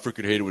 "Yeah, I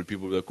freaking hate it when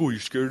people be like, oh, you're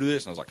scared of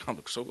this." And I was like, "I'm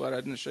so glad I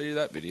didn't show you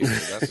that video."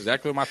 That's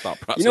exactly what my thought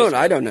process. You know what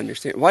I was. don't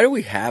understand? Why do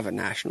we have a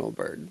national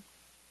bird?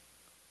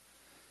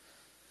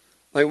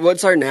 Like,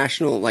 what's our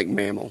national, like,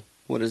 mammal?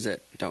 What is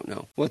it? Don't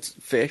know. What's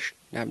fish?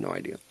 I have no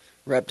idea.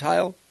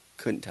 Reptile?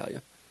 Couldn't tell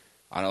you.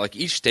 I don't know. Like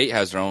each state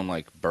has their own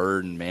like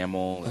bird and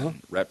mammal and Huh?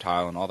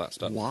 reptile and all that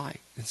stuff. Why?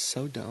 It's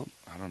so dumb.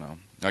 I don't know.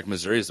 Like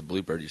Missouri is the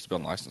bluebird. Used to be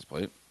on the license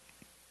plate.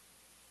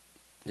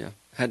 Yeah.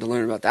 Had to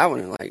learn about that one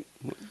in, like,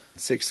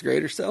 sixth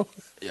grade or so.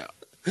 Yeah.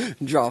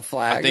 Draw a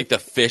flag. I think the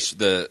fish.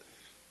 I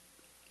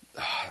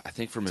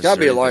think for gotta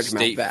Missouri, be a largemouth the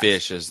state bass.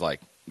 fish is like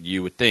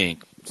you would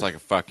think. It's like a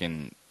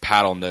fucking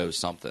paddle nose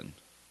something.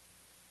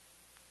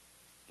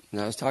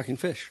 No, I was talking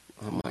fish.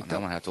 Oh, my I'm God.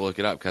 gonna have to look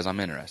it up because I'm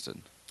interested.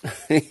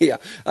 Yeah,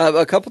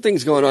 a couple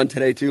things going on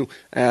today too.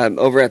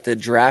 Over at the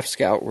Draft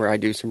Scout, where I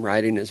do some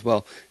writing as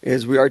well,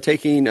 is we are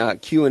taking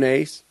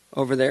Q&As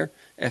over there,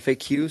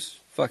 FAQs,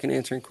 fucking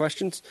answering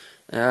questions.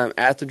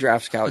 At the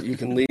Draft Scout, you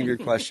can leave your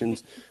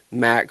questions.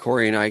 Matt,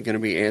 Corey, and I are going to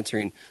be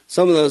answering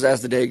some of those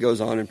as the day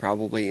goes on and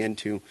probably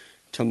into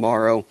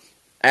tomorrow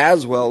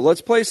as well.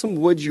 Let's play some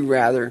Would You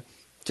Rather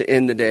to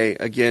end the day.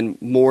 Again,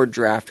 more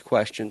draft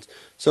questions.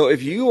 So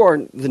if you are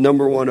the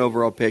number one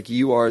overall pick,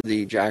 you are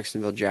the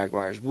Jacksonville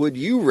Jaguars. Would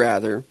you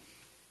rather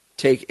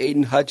take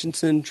Aiden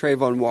Hutchinson,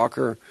 Trayvon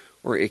Walker,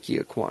 or Ike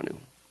Ekwonu?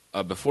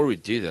 Before we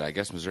do that, I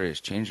guess Missouri has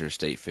changed their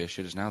state fish.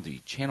 It is now the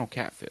channel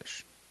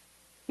catfish.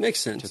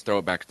 Makes To sense. throw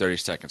it back 30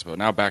 seconds, but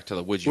now back to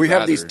the would you We rather.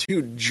 have these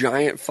two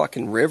giant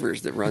fucking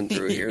rivers that run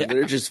through here. Yeah.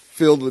 They're just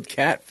filled with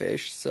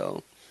catfish.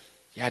 So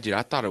Yeah, dude,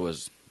 I thought it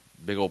was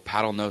big old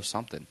paddle nose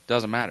something.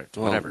 Doesn't matter. It's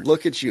well, whatever.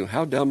 Look at you.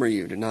 How dumb are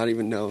you to not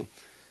even know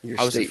your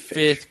I was in state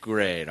fish? 5th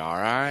grade, all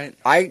right?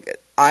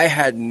 I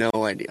had no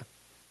idea.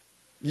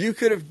 You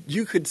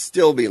could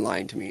still be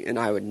lying to me, and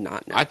I would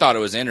not know. I thought it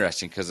was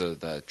interesting because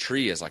the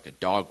tree is like a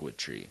dogwood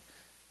tree.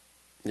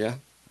 Yeah.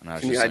 And I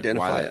was Can you just like,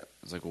 identify why it?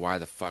 I was like, why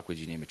the fuck would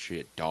you name a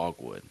tree a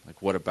dogwood?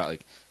 Like, what about,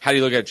 like, how do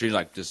you look at a tree and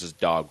like, this is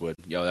dogwood?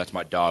 Yo, that's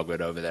my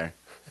dogwood over there.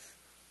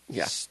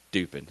 Yeah.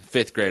 Stupid.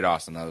 5th grade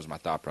Austin, that was my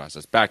thought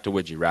process. Back to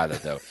would you rather,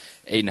 though.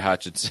 Aiden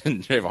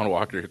Hutchinson, Trayvon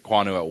Walker,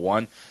 Kwanu at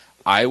 1.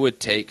 I would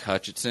take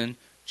Hutchinson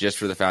just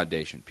for the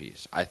foundation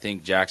piece. I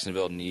think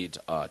Jacksonville needs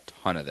a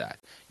ton of that.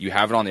 You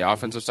have it on the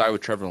offensive side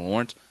with Trevor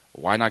Lawrence.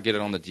 Why not get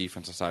it on the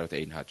defensive side with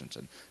Aiden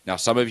Hutchinson? Now,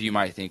 some of you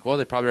might think, well,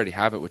 they probably already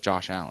have it with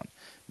Josh Allen.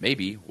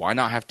 Maybe. Why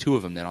not have 2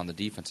 of them then on the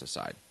defensive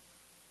side?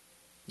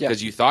 Yeah.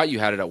 Because you thought you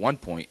had it at one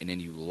point, and then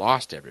you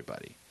lost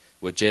everybody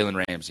with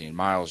Jalen Ramsey and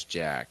Miles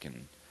Jack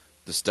and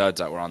the studs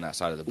that were on that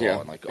side of the ball. Yeah.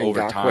 And, like, And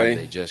over Gakwe. time,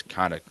 they just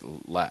kind of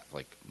left,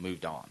 like,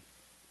 moved on.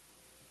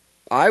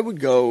 I would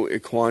go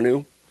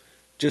Ekwonu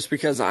just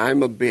because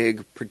I'm a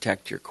big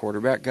protect your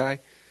quarterback guy.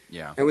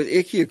 Yeah. And with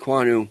Ike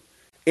Ekwonu,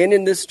 and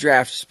in this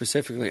draft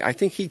specifically, I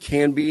think he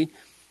can be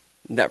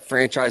that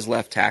franchise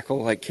left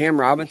tackle. Like Cam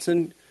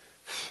Robinson,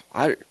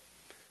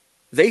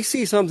 they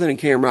see something in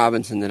Cam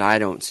Robinson that I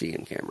don't see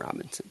in Cam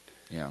Robinson.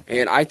 Yeah.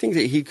 And I think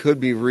that he could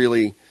be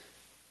really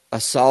a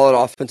solid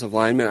offensive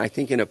lineman. I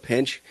think in a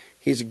pinch,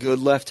 he's a good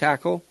left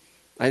tackle.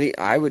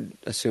 I would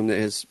assume that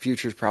his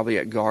future is probably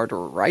at guard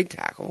or right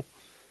tackle.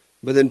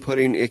 But then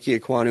putting Ike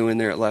Ekwonu in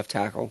there at left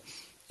tackle.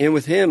 And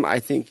with him, I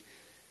think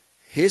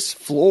his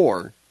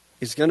floor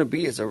is going to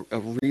be as a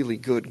really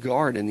good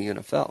guard in the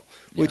NFL,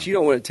 which Yeah. you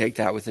don't want to take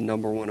that with the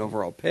number one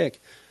overall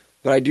pick.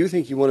 But I do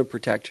think you want to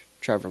protect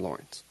Trevor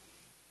Lawrence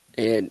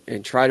and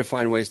try to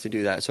find ways to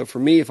do that. So for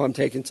me, if I'm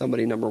taking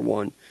somebody number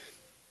one,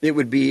 it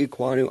would be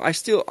Ekwonu. I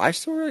still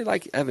really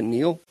like Evan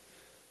Neal.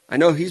 I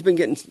know he's been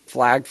getting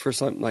flagged for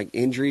some like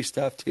injury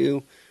stuff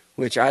too,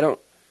 which I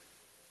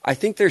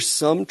think there's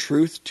some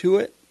truth to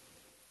it,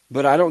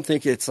 but I don't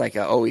think it's like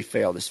he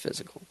failed his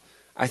physical.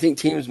 I think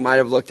teams might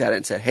have looked at it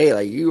and said, hey,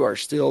 like you are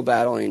still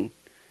battling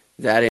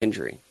that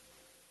injury.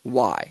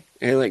 why,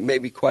 and like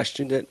maybe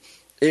questioned it.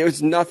 It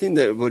was nothing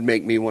that would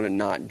make me want to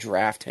not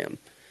draft him.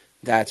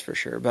 That's for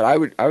sure. But I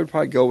would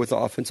probably go with the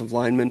offensive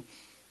lineman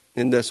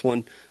in this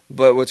one.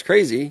 But what's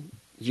crazy,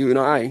 you and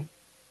I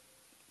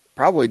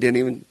probably didn't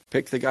even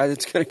pick the guy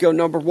that's going to go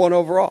number 1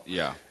 overall.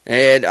 Yeah.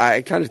 And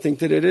I kind of think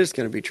that it is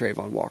going to be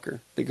Trayvon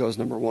Walker that goes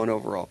number 1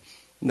 overall.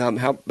 Now,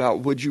 how about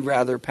would you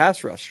rather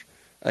pass rush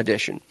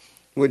edition?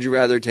 Would you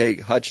rather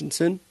take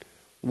Hutchinson,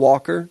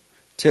 Walker,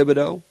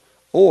 Thibodeaux,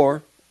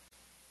 or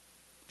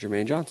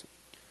Jermaine Johnson?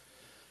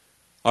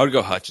 I would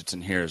go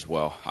Hutchinson here as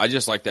well. I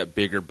just like that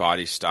bigger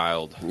body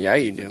styled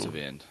defensive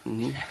end.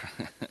 Mm-hmm.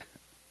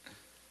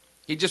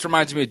 He just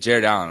reminds me of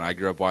Jared Allen. I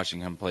grew up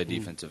watching him play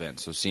defensive end.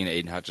 So seeing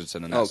Aiden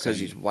Hutchinson in that because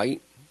he's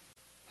white?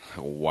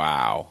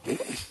 Wow.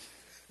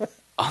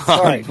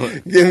 Sorry.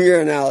 Give me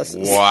your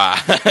analysis. Wow.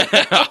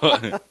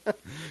 I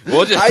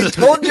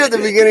told you at the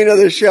beginning of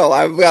the show,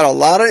 I've got a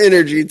lot of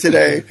energy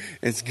today.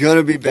 It's going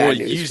to be bad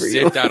news for you.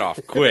 You zipped that off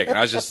quick. And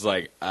I was just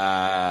like,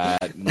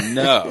 no.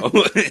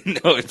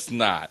 No, it's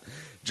not.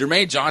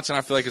 Jermaine Johnson,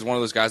 I feel like, is one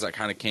of those guys that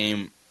kind of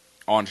came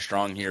on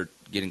strong here,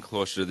 getting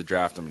closer to the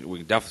draft. I mean, we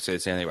can definitely say the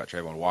same thing about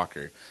Trayvon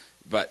Walker.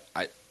 But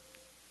I'm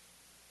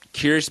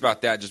curious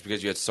about that just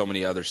because you had so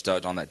many other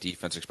studs on that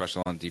defense,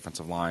 especially on the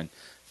defensive line.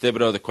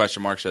 Thibodeaux, the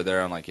question marks are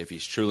there on like if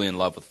he's truly in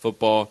love with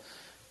football.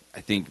 I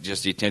think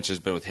just the attention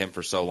has been with him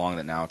for so long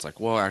that now it's like,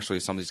 well,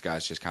 actually some of these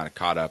guys just kind of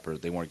caught up or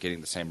they weren't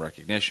getting the same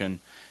recognition.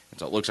 And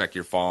so it looks like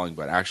you're falling,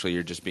 but actually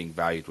you're just being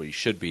valued what you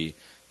should be.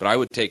 But I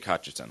would take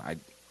Hutchinson. I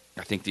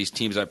think these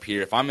teams up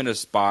here, if I'm in a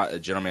spot, a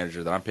general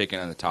manager that I'm picking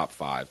in the top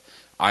 5,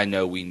 I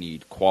know we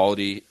need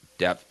quality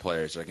depth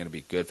players that are going to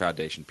be good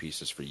foundation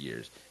pieces for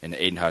years. And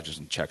Aiden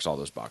Hutchinson checks all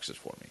those boxes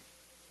for me.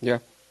 Yeah.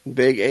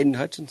 Big Aiden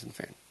Hutchinson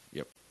fan.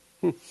 Yep.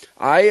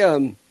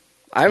 I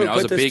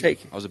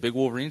was a big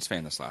Wolverines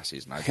fan this last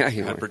season.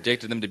 I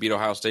predicted them to beat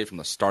Ohio State from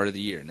the start of the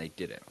year, and they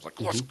did it. I was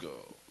like, let's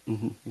go.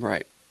 Mm-hmm.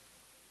 Right.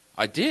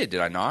 I did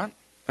I not?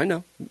 I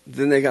know.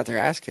 Then they got their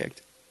ass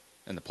kicked.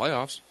 In the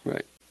playoffs.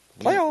 Right.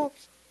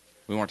 Playoffs.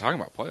 We weren't talking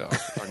about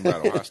playoffs. We were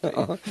talking about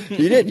Ohio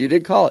State. You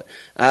did call it.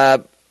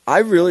 I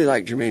really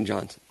like Jermaine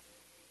Johnson.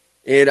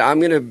 And I'm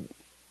going to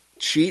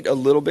cheat a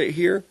little bit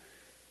here.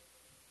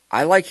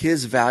 I like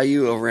his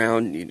value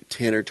around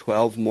 10 or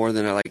 12 more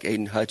than I like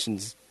Aiden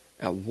Hutchinson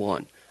at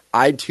 1.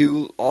 I,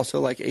 too, also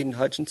like Aiden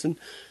Hutchinson.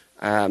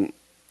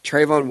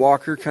 Trayvon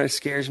Walker kind of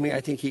scares me. I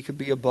think he could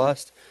be a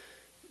bust.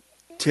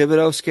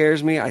 Thibodeaux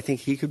scares me. I think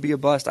he could be a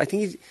bust. I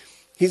think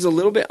he's a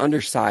little bit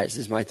undersized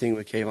is my thing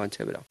with Kayvon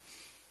Thibodeaux.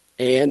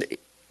 And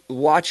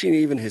watching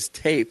even his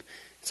tape,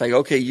 it's like,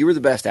 okay, you were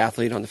the best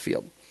athlete on the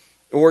field.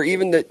 Or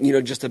even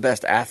just the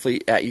best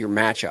athlete at your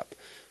matchup.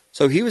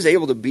 So he was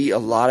able to beat a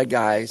lot of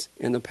guys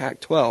in the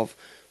Pac-12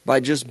 by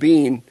just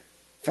being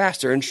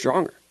faster and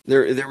stronger.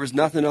 There was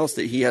nothing else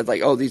that he had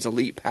like, oh, these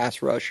elite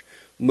pass rush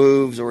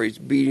moves or he's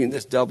beating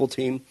this double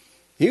team.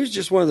 He was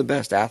just one of the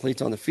best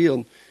athletes on the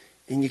field,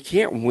 and you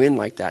can't win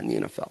like that in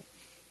the NFL.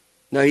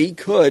 Now, he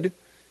could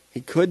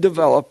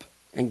develop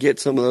and get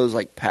some of those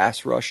like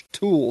pass rush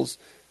tools.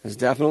 It's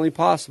definitely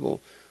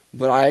possible.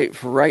 But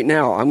for right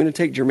now, I'm going to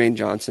take Jermaine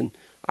Johnson.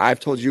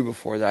 I've told you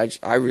before that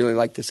I really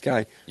like this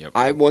guy. Yep.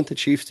 I want the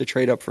Chiefs to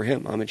trade up for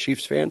him. I'm a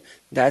Chiefs fan.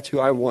 That's who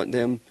I want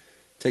them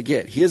to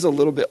get. He is a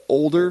little bit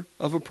older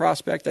of a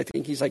prospect. I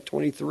think he's like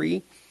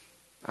 23.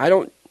 I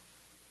don't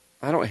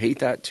hate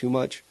that too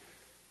much.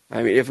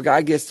 I mean, if a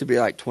guy gets to be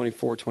like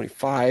 24,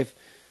 25,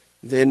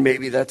 then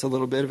maybe that's a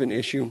little bit of an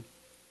issue.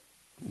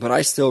 But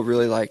I still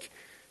really like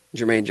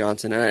Jermaine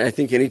Johnson. And I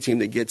think any team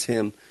that gets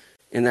him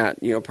in that,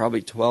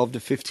 probably 12 to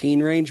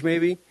 15 range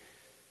maybe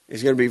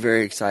is going to be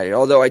very excited.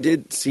 Although I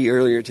did see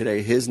earlier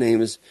today his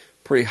name is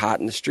pretty hot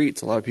in the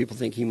streets. A lot of people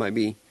think he might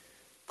be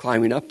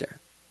climbing up there.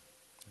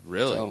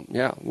 Really? So,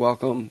 yeah,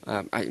 welcome.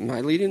 Am I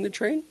leading the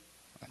train?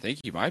 I think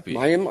you might be.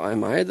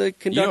 Am I the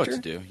conductor? You know what to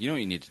do. You know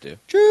what you need to do.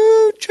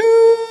 Choo-choo!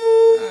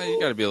 You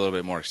got to be a little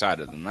bit more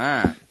excited than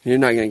that. You're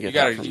not going to get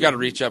that. You got to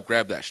reach up,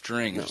 grab that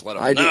string, and just let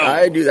them know.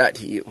 I do that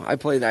to you. I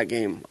play that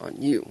game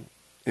on you.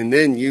 And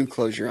then you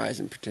close your eyes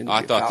and pretend to be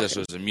I thought Falcon. this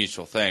was a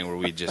mutual thing where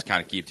we just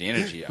kind of keep the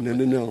energy up.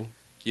 No.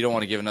 You don't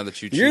want to give another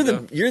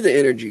choo-choo, You're the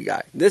energy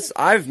guy.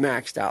 I've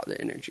maxed out the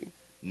energy.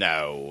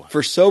 No.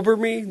 For sober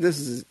me, this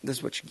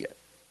is what you get.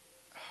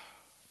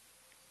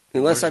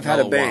 Unless I've had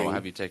a bang. I'll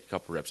have you take a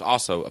couple rips.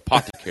 Also,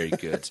 apothecary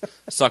goods.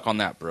 Suck on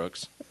that,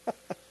 Brooks.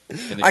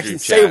 I can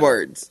say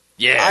words.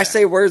 Yeah. I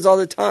say words all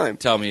the time.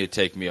 Tell me it'd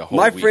take me a whole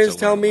My week friends to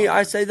tell learn me all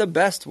I that. say the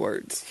best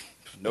words.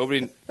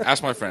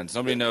 Ask my friends.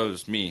 Nobody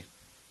knows me.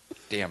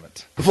 Damn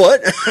it.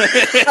 What?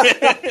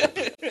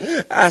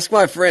 Ask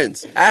my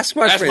friends. Ask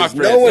my friends.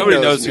 Nobody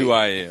knows who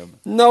I am.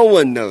 No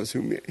one knows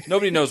who me.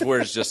 Nobody knows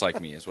words just like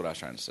me is what I was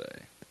trying to say.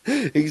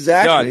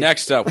 Exactly. Done.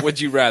 Next up, would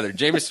you rather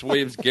Jameis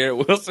Williams,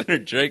 Garrett Wilson, or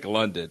Drake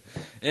London?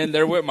 And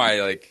they're with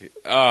my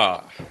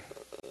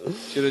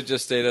should have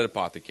just stayed at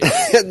apothecary.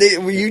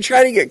 You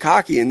try to get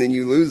cocky and then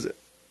you lose it.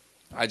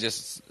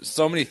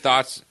 So many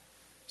thoughts,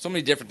 so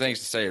many different things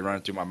to say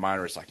running through my mind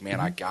where it's like,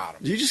 man, I got him.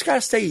 You just got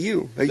to stay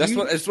you. That's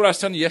what I was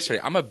telling you yesterday.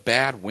 I'm a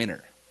bad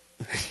winner.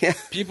 Yeah.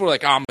 People are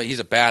like, oh, but he's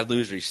a bad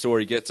loser. He's sore.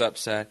 He gets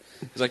upset.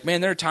 He's like,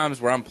 man, there are times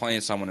where I'm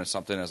playing someone in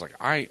something and it's like,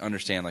 I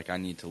understand like I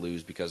need to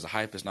lose because the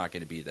hype is not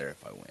going to be there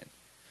if I win.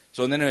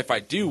 So then if I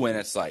do win,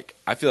 it's like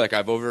I feel like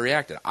I've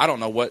overreacted. I don't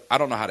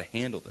know how to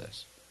handle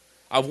this.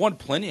 I've won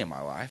plenty in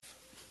my life,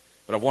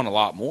 but I've won a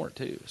lot more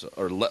too,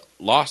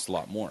 lost a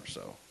lot more.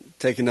 So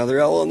take another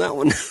L on that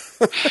one.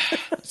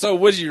 So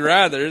would you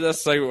rather?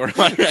 That's like what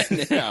we're on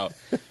right now.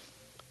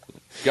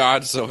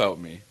 God so help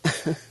me.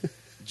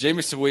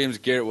 Jameson Williams,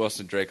 Garrett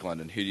Wilson, Drake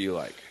London. Who do you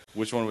like?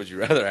 Which one would you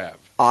rather have?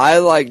 I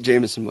like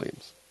Jameson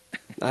Williams.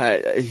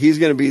 He's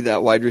going to be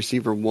that wide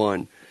receiver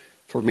one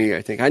for me,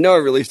 I think. I know I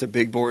released a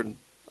big board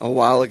a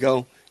while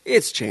ago.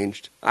 It's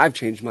changed. I've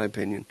changed my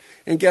opinion.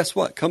 And guess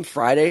what? Come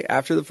Friday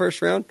after the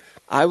first round,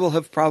 I will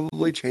have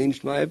probably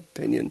changed my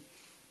opinion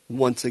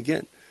once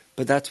again.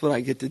 But that's what I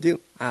get to do.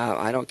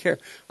 I don't care.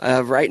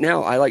 Right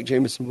now, I like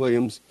Jameson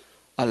Williams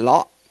a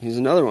lot. He's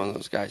another one of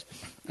those guys.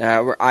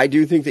 Where I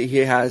do think that he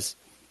has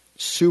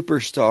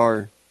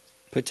superstar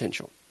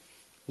potential.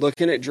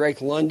 Looking at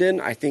Drake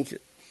London, I think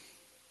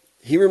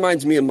he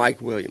reminds me of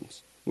Mike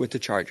Williams with the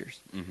Chargers.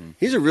 Mm-hmm.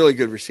 He's a really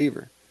good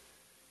receiver.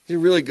 He's a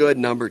really good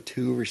number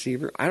 2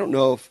 receiver. I don't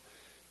know if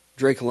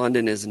Drake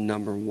London is a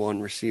number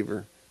 1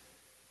 receiver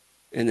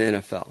in the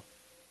NFL.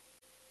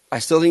 I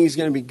still think he's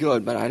going to be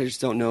good, but I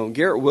just don't know.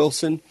 Garrett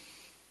Wilson,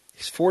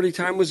 his 40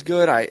 time was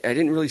good. I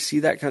didn't really see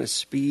that kind of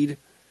speed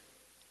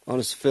on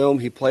his film.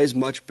 He plays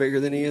much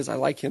bigger than he is. I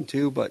like him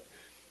too, but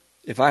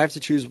if I have to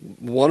choose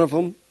one of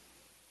them,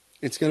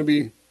 it's going to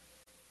be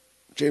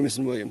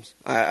Jameson Williams.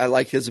 I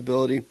like his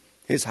ability,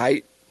 his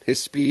height,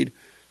 his speed.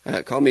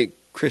 Call me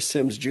Chris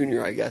Sims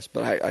Jr., I guess,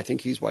 but I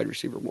think he's wide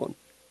receiver 1.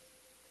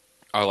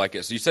 I like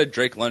it. So you said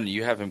Drake London.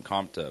 You have him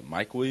comped to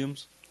Mike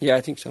Williams? Yeah,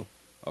 I think so.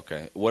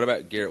 Okay. What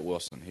about Garrett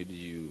Wilson? Who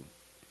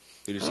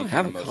does he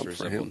come most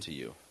resemble to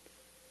you?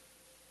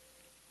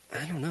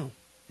 I don't know.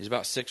 He's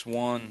about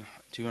 6'1",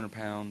 200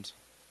 pounds.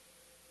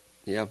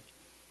 Yeah.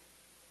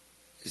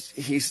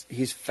 He's fast.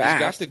 He's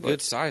got the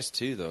good size,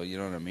 too, though. You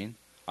know what I mean?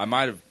 I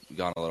might have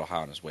gone a little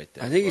high on his weight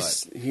there. I think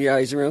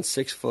he's around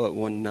 6 foot,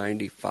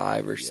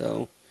 195 or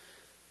so.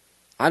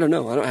 I don't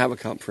know. I don't have a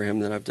comp for him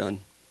that I've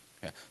done.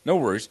 Yeah. No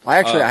worries.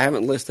 I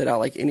haven't listed out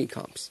like any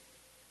comps.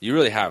 You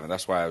really haven't.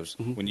 That's why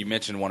when you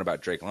mentioned one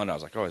about Drake London, I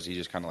was like, oh, is he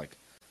just kind of like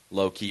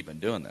low-key been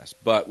doing this?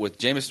 But with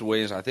Jameson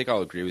Williams, I think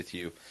I'll agree with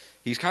you.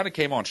 He's kind of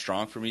came on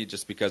strong for me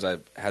just because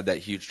I've had that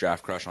huge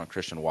draft crush on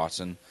Christian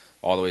Watson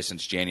all the way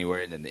since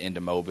January and then into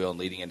Mobile and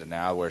leading into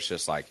now where it's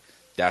just like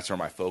that's where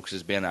my focus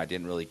has been. I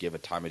didn't really give a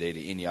time of day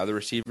to any other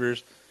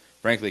receivers,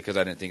 frankly, because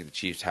I didn't think the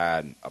Chiefs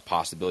had a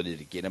possibility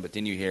to get him. But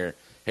then you hear,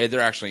 hey, they're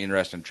actually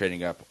interested in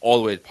trading up all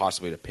the way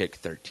possibly to pick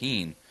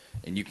 13,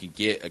 and you can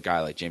get a guy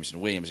like Jameson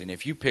Williams. And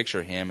if you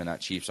picture him in that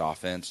Chiefs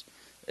offense,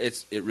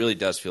 it really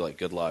does feel like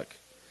good luck.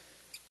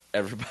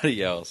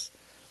 Everybody else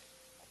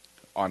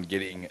on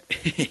getting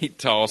a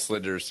tall,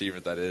 slender receiver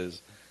that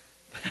is.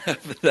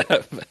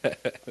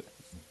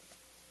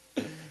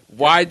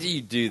 Why do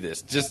you do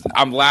this?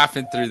 I'm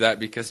laughing through that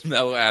because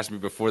Melo asked me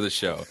before the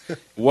show,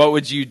 what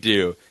would you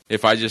do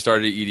if I just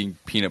started eating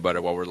peanut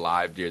butter while we're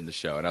live during the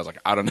show? And I was like,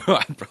 I don't know.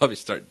 I'd probably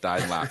start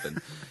dying laughing.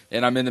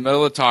 And I'm in the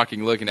middle of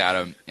talking, looking at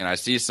him, and I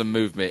see some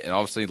movement, and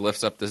all of a sudden he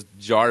lifts up this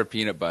jar of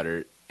peanut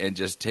butter and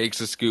just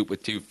takes a scoop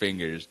with 2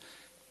 fingers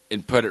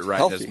and put it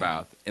right in his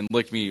mouth and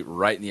looked me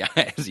right in the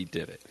eye as he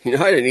did it. You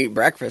know, I didn't eat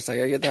breakfast. I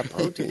got to get that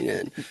protein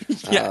in.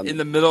 Yeah, in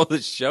the middle of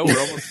the show, we're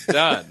almost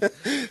done.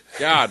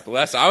 God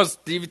bless. I was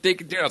even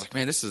thinking, dude, I was like,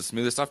 man, this is the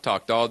smoothest I've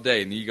talked all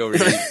day. And you go over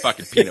here and eat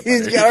fucking peanut butter.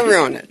 He's got to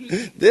ruin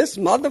it. This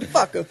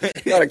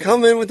motherfucker got to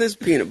come in with this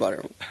peanut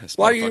butter.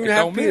 Why do you even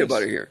have peanut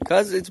butter here?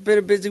 Because it's been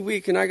a busy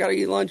week and I got to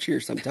eat lunch here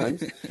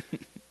sometimes.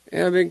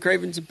 And I've been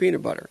craving some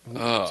peanut butter.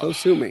 So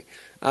sue me.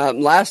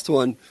 Last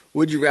one,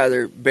 would you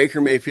rather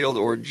Baker Mayfield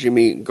or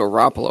Jimmy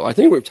Garoppolo? I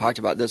think we've talked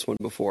about this one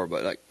before,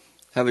 but like,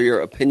 have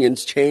your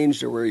opinions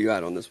changed or where are you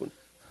at on this one?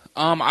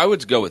 I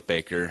would go with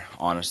Baker,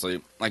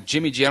 honestly. Like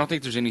Jimmy G, I don't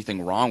think there's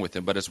anything wrong with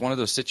him, but it's one of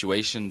those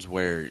situations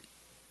where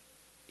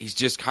he's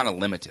just kind of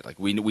limited. Like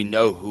we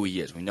know who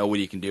he is. We know what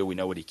he can do. We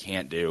know what he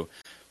can't do.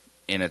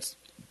 And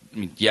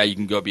yeah, you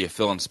can go be a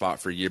fill-in spot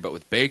for a year, but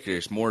with Baker,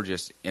 it's more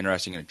just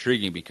interesting and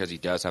intriguing because he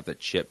does have that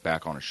chip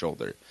back on his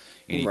shoulder.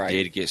 And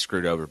he did get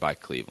screwed over by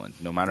Cleveland.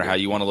 No matter how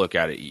you want to look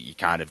at it, you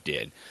kind of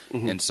did.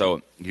 Mm-hmm. And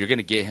so you're going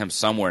to get him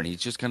somewhere, and he's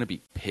just going to be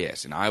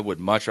pissed. And I would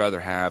much rather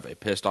have a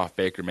pissed-off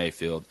Baker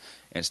Mayfield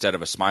instead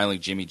of a smiling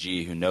Jimmy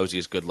G who knows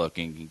he's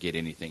good-looking and can get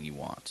anything he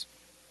wants.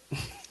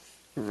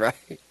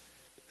 Right.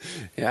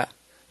 Yeah.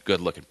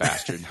 Good-looking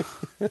bastard.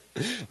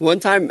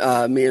 One time,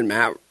 me and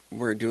Matt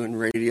were doing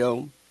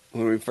radio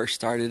when we first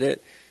started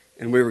it,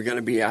 and we were going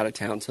to be out of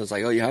town. So it's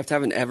like, oh, you have to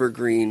have an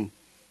evergreen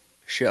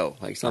show,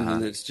 like something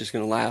that's just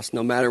going to last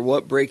no matter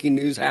what breaking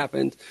news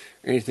happened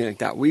or anything like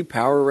that. We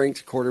power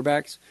ranked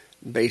quarterbacks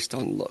based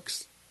on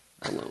looks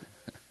alone.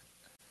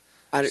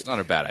 It's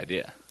not a bad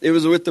idea. It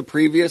was with the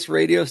previous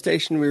radio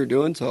station we were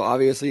doing, so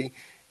obviously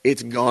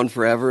it's gone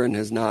forever and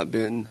has not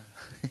been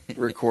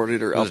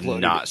recorded or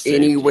uploaded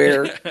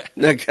anywhere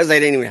because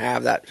they didn't even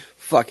have that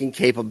fucking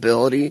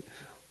capability,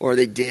 or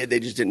they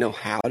just didn't know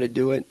how to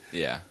do it.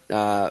 Yeah.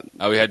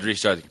 We had to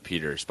restart the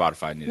computer.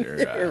 Spotify needed,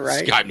 or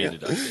right? Skype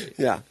needed to update.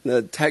 Yeah,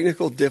 the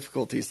technical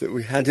difficulties that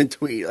we had to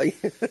tweet like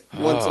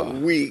once a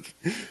week.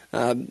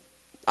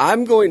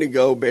 I'm going to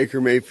go Baker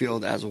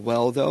Mayfield as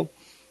well, though.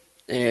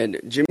 And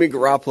Jimmy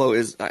Garoppolo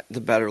is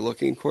the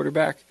better-looking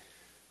quarterback,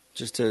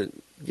 just to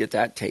get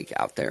that take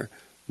out there.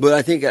 But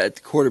I think at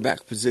the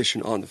quarterback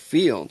position on the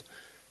field,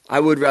 I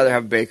would rather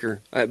have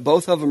Baker.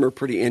 Both of them are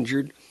pretty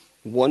injured.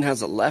 One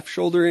has a left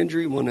shoulder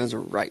injury, one has a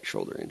right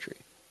shoulder injury.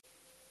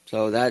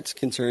 So that's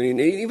concerning.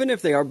 Even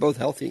if they are both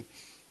healthy,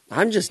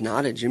 I'm just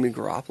not a Jimmy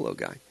Garoppolo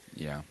guy.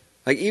 Yeah.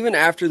 Like, even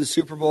after the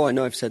Super Bowl, I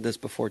know I've said this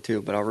before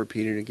too, but I'll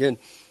repeat it again.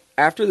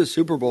 After the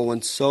Super Bowl,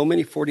 when so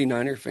many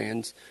 49er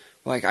fans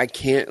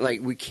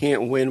we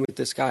can't win with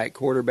this guy at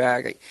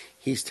quarterback. Like,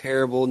 he's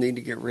terrible. Need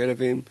to get rid of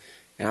him.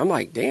 And I'm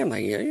like, damn,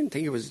 I didn't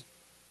think it was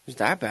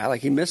that bad.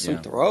 Like, he missed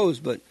some throws,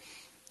 but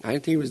I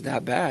didn't think it was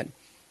that bad.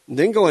 And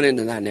then going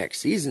into that next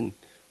season,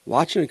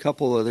 watching a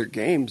couple other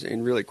games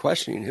and really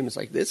questioning him, it's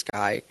like, this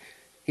guy,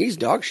 he's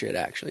dog shit,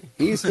 actually.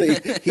 He's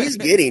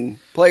getting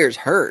players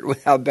hurt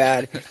with how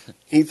bad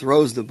he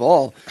throws the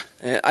ball.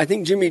 And I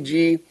think Jimmy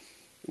G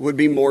would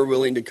be more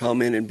willing to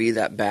come in and be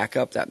that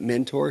backup, that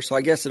mentor. So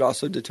I guess it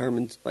also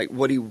determines, like,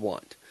 what do you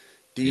want?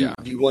 Do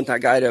you want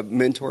that guy to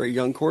mentor a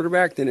young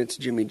quarterback? Then it's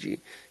Jimmy G.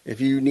 If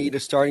you need a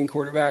starting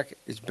quarterback,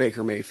 it's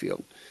Baker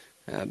Mayfield.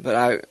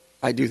 But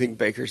I do think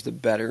Baker's the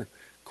better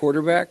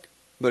quarterback.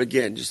 But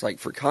again, just like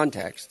for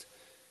context,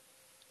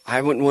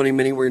 I wouldn't want him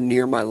anywhere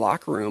near my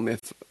locker room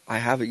if I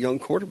have a young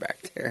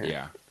quarterback there.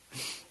 Yeah.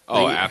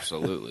 Oh,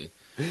 absolutely.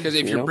 Because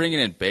if you're bringing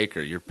in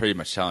Baker, you're pretty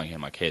much telling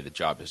him, like, hey, the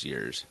job is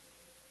yours.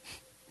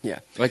 Yeah.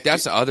 Like,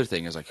 that's the other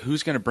thing is, like,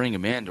 who's going to bring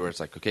him in to where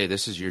it's like, okay,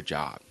 this is your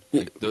job.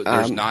 Like,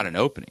 there's not an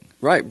opening.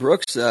 Right.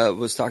 Brooks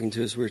was talking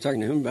to us. We were talking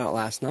to him about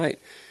last night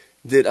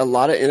that a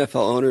lot of NFL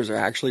owners are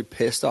actually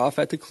pissed off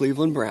at the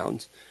Cleveland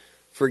Browns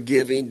for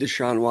giving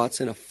Deshaun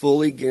Watson a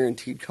fully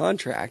guaranteed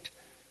contract,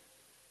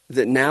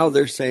 that now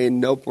they're saying,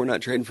 nope, we're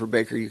not trading for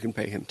Baker. You can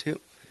pay him too.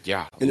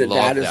 Yeah. And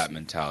love that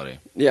mentality.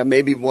 Yeah.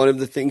 Maybe one of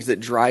the things that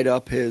dried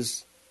up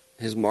his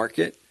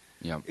market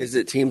is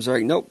that teams are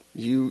like, nope,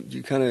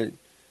 you kind of,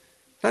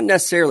 not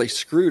necessarily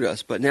screwed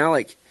us, but now,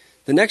 like,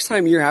 the next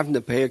time you're having to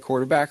pay a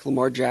quarterback,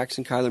 Lamar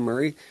Jackson, Kyler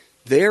Murray,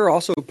 they're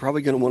also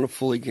probably going to want a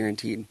fully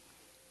guaranteed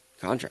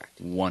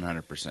contract.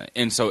 100%.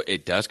 And so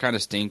it does kind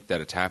of stink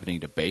that it's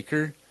happening to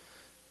Baker,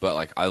 but,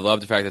 like, I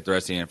love the fact that the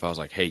rest of the NFL is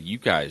like, hey, you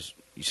guys,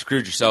 you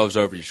screwed yourselves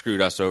over, you screwed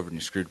us over, and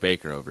you screwed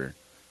Baker over.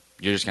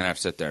 You're just going to have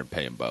to sit there and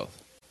pay them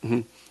both.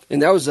 Mm-hmm.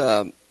 And that was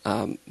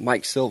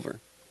Mike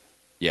Silver.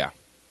 Yeah.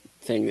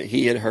 Thing that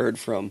he had heard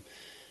from,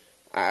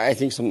 I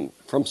think,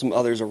 from some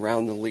others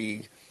around the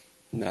league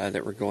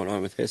that were going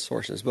on with his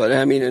sources. But,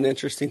 I mean, an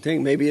interesting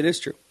thing. Maybe it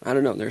is true. I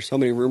don't know. There's so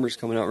many rumors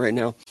coming out right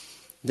now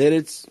that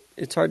it's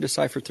hard to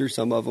decipher through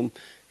some of them,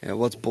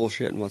 what's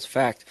bullshit and what's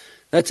fact.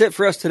 That's it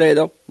for us today,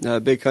 though.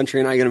 Big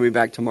Country and I are going to be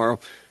back tomorrow.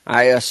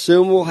 I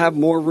assume we'll have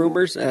more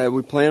rumors.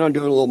 We plan on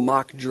doing a little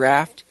mock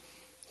draft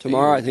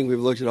tomorrow. I think we've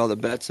looked at all the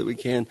bets that we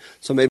can.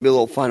 So maybe a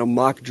little final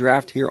mock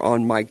draft here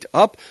on Mic'd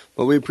Up.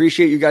 But we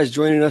appreciate you guys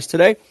joining us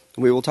today.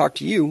 We will talk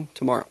to you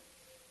tomorrow.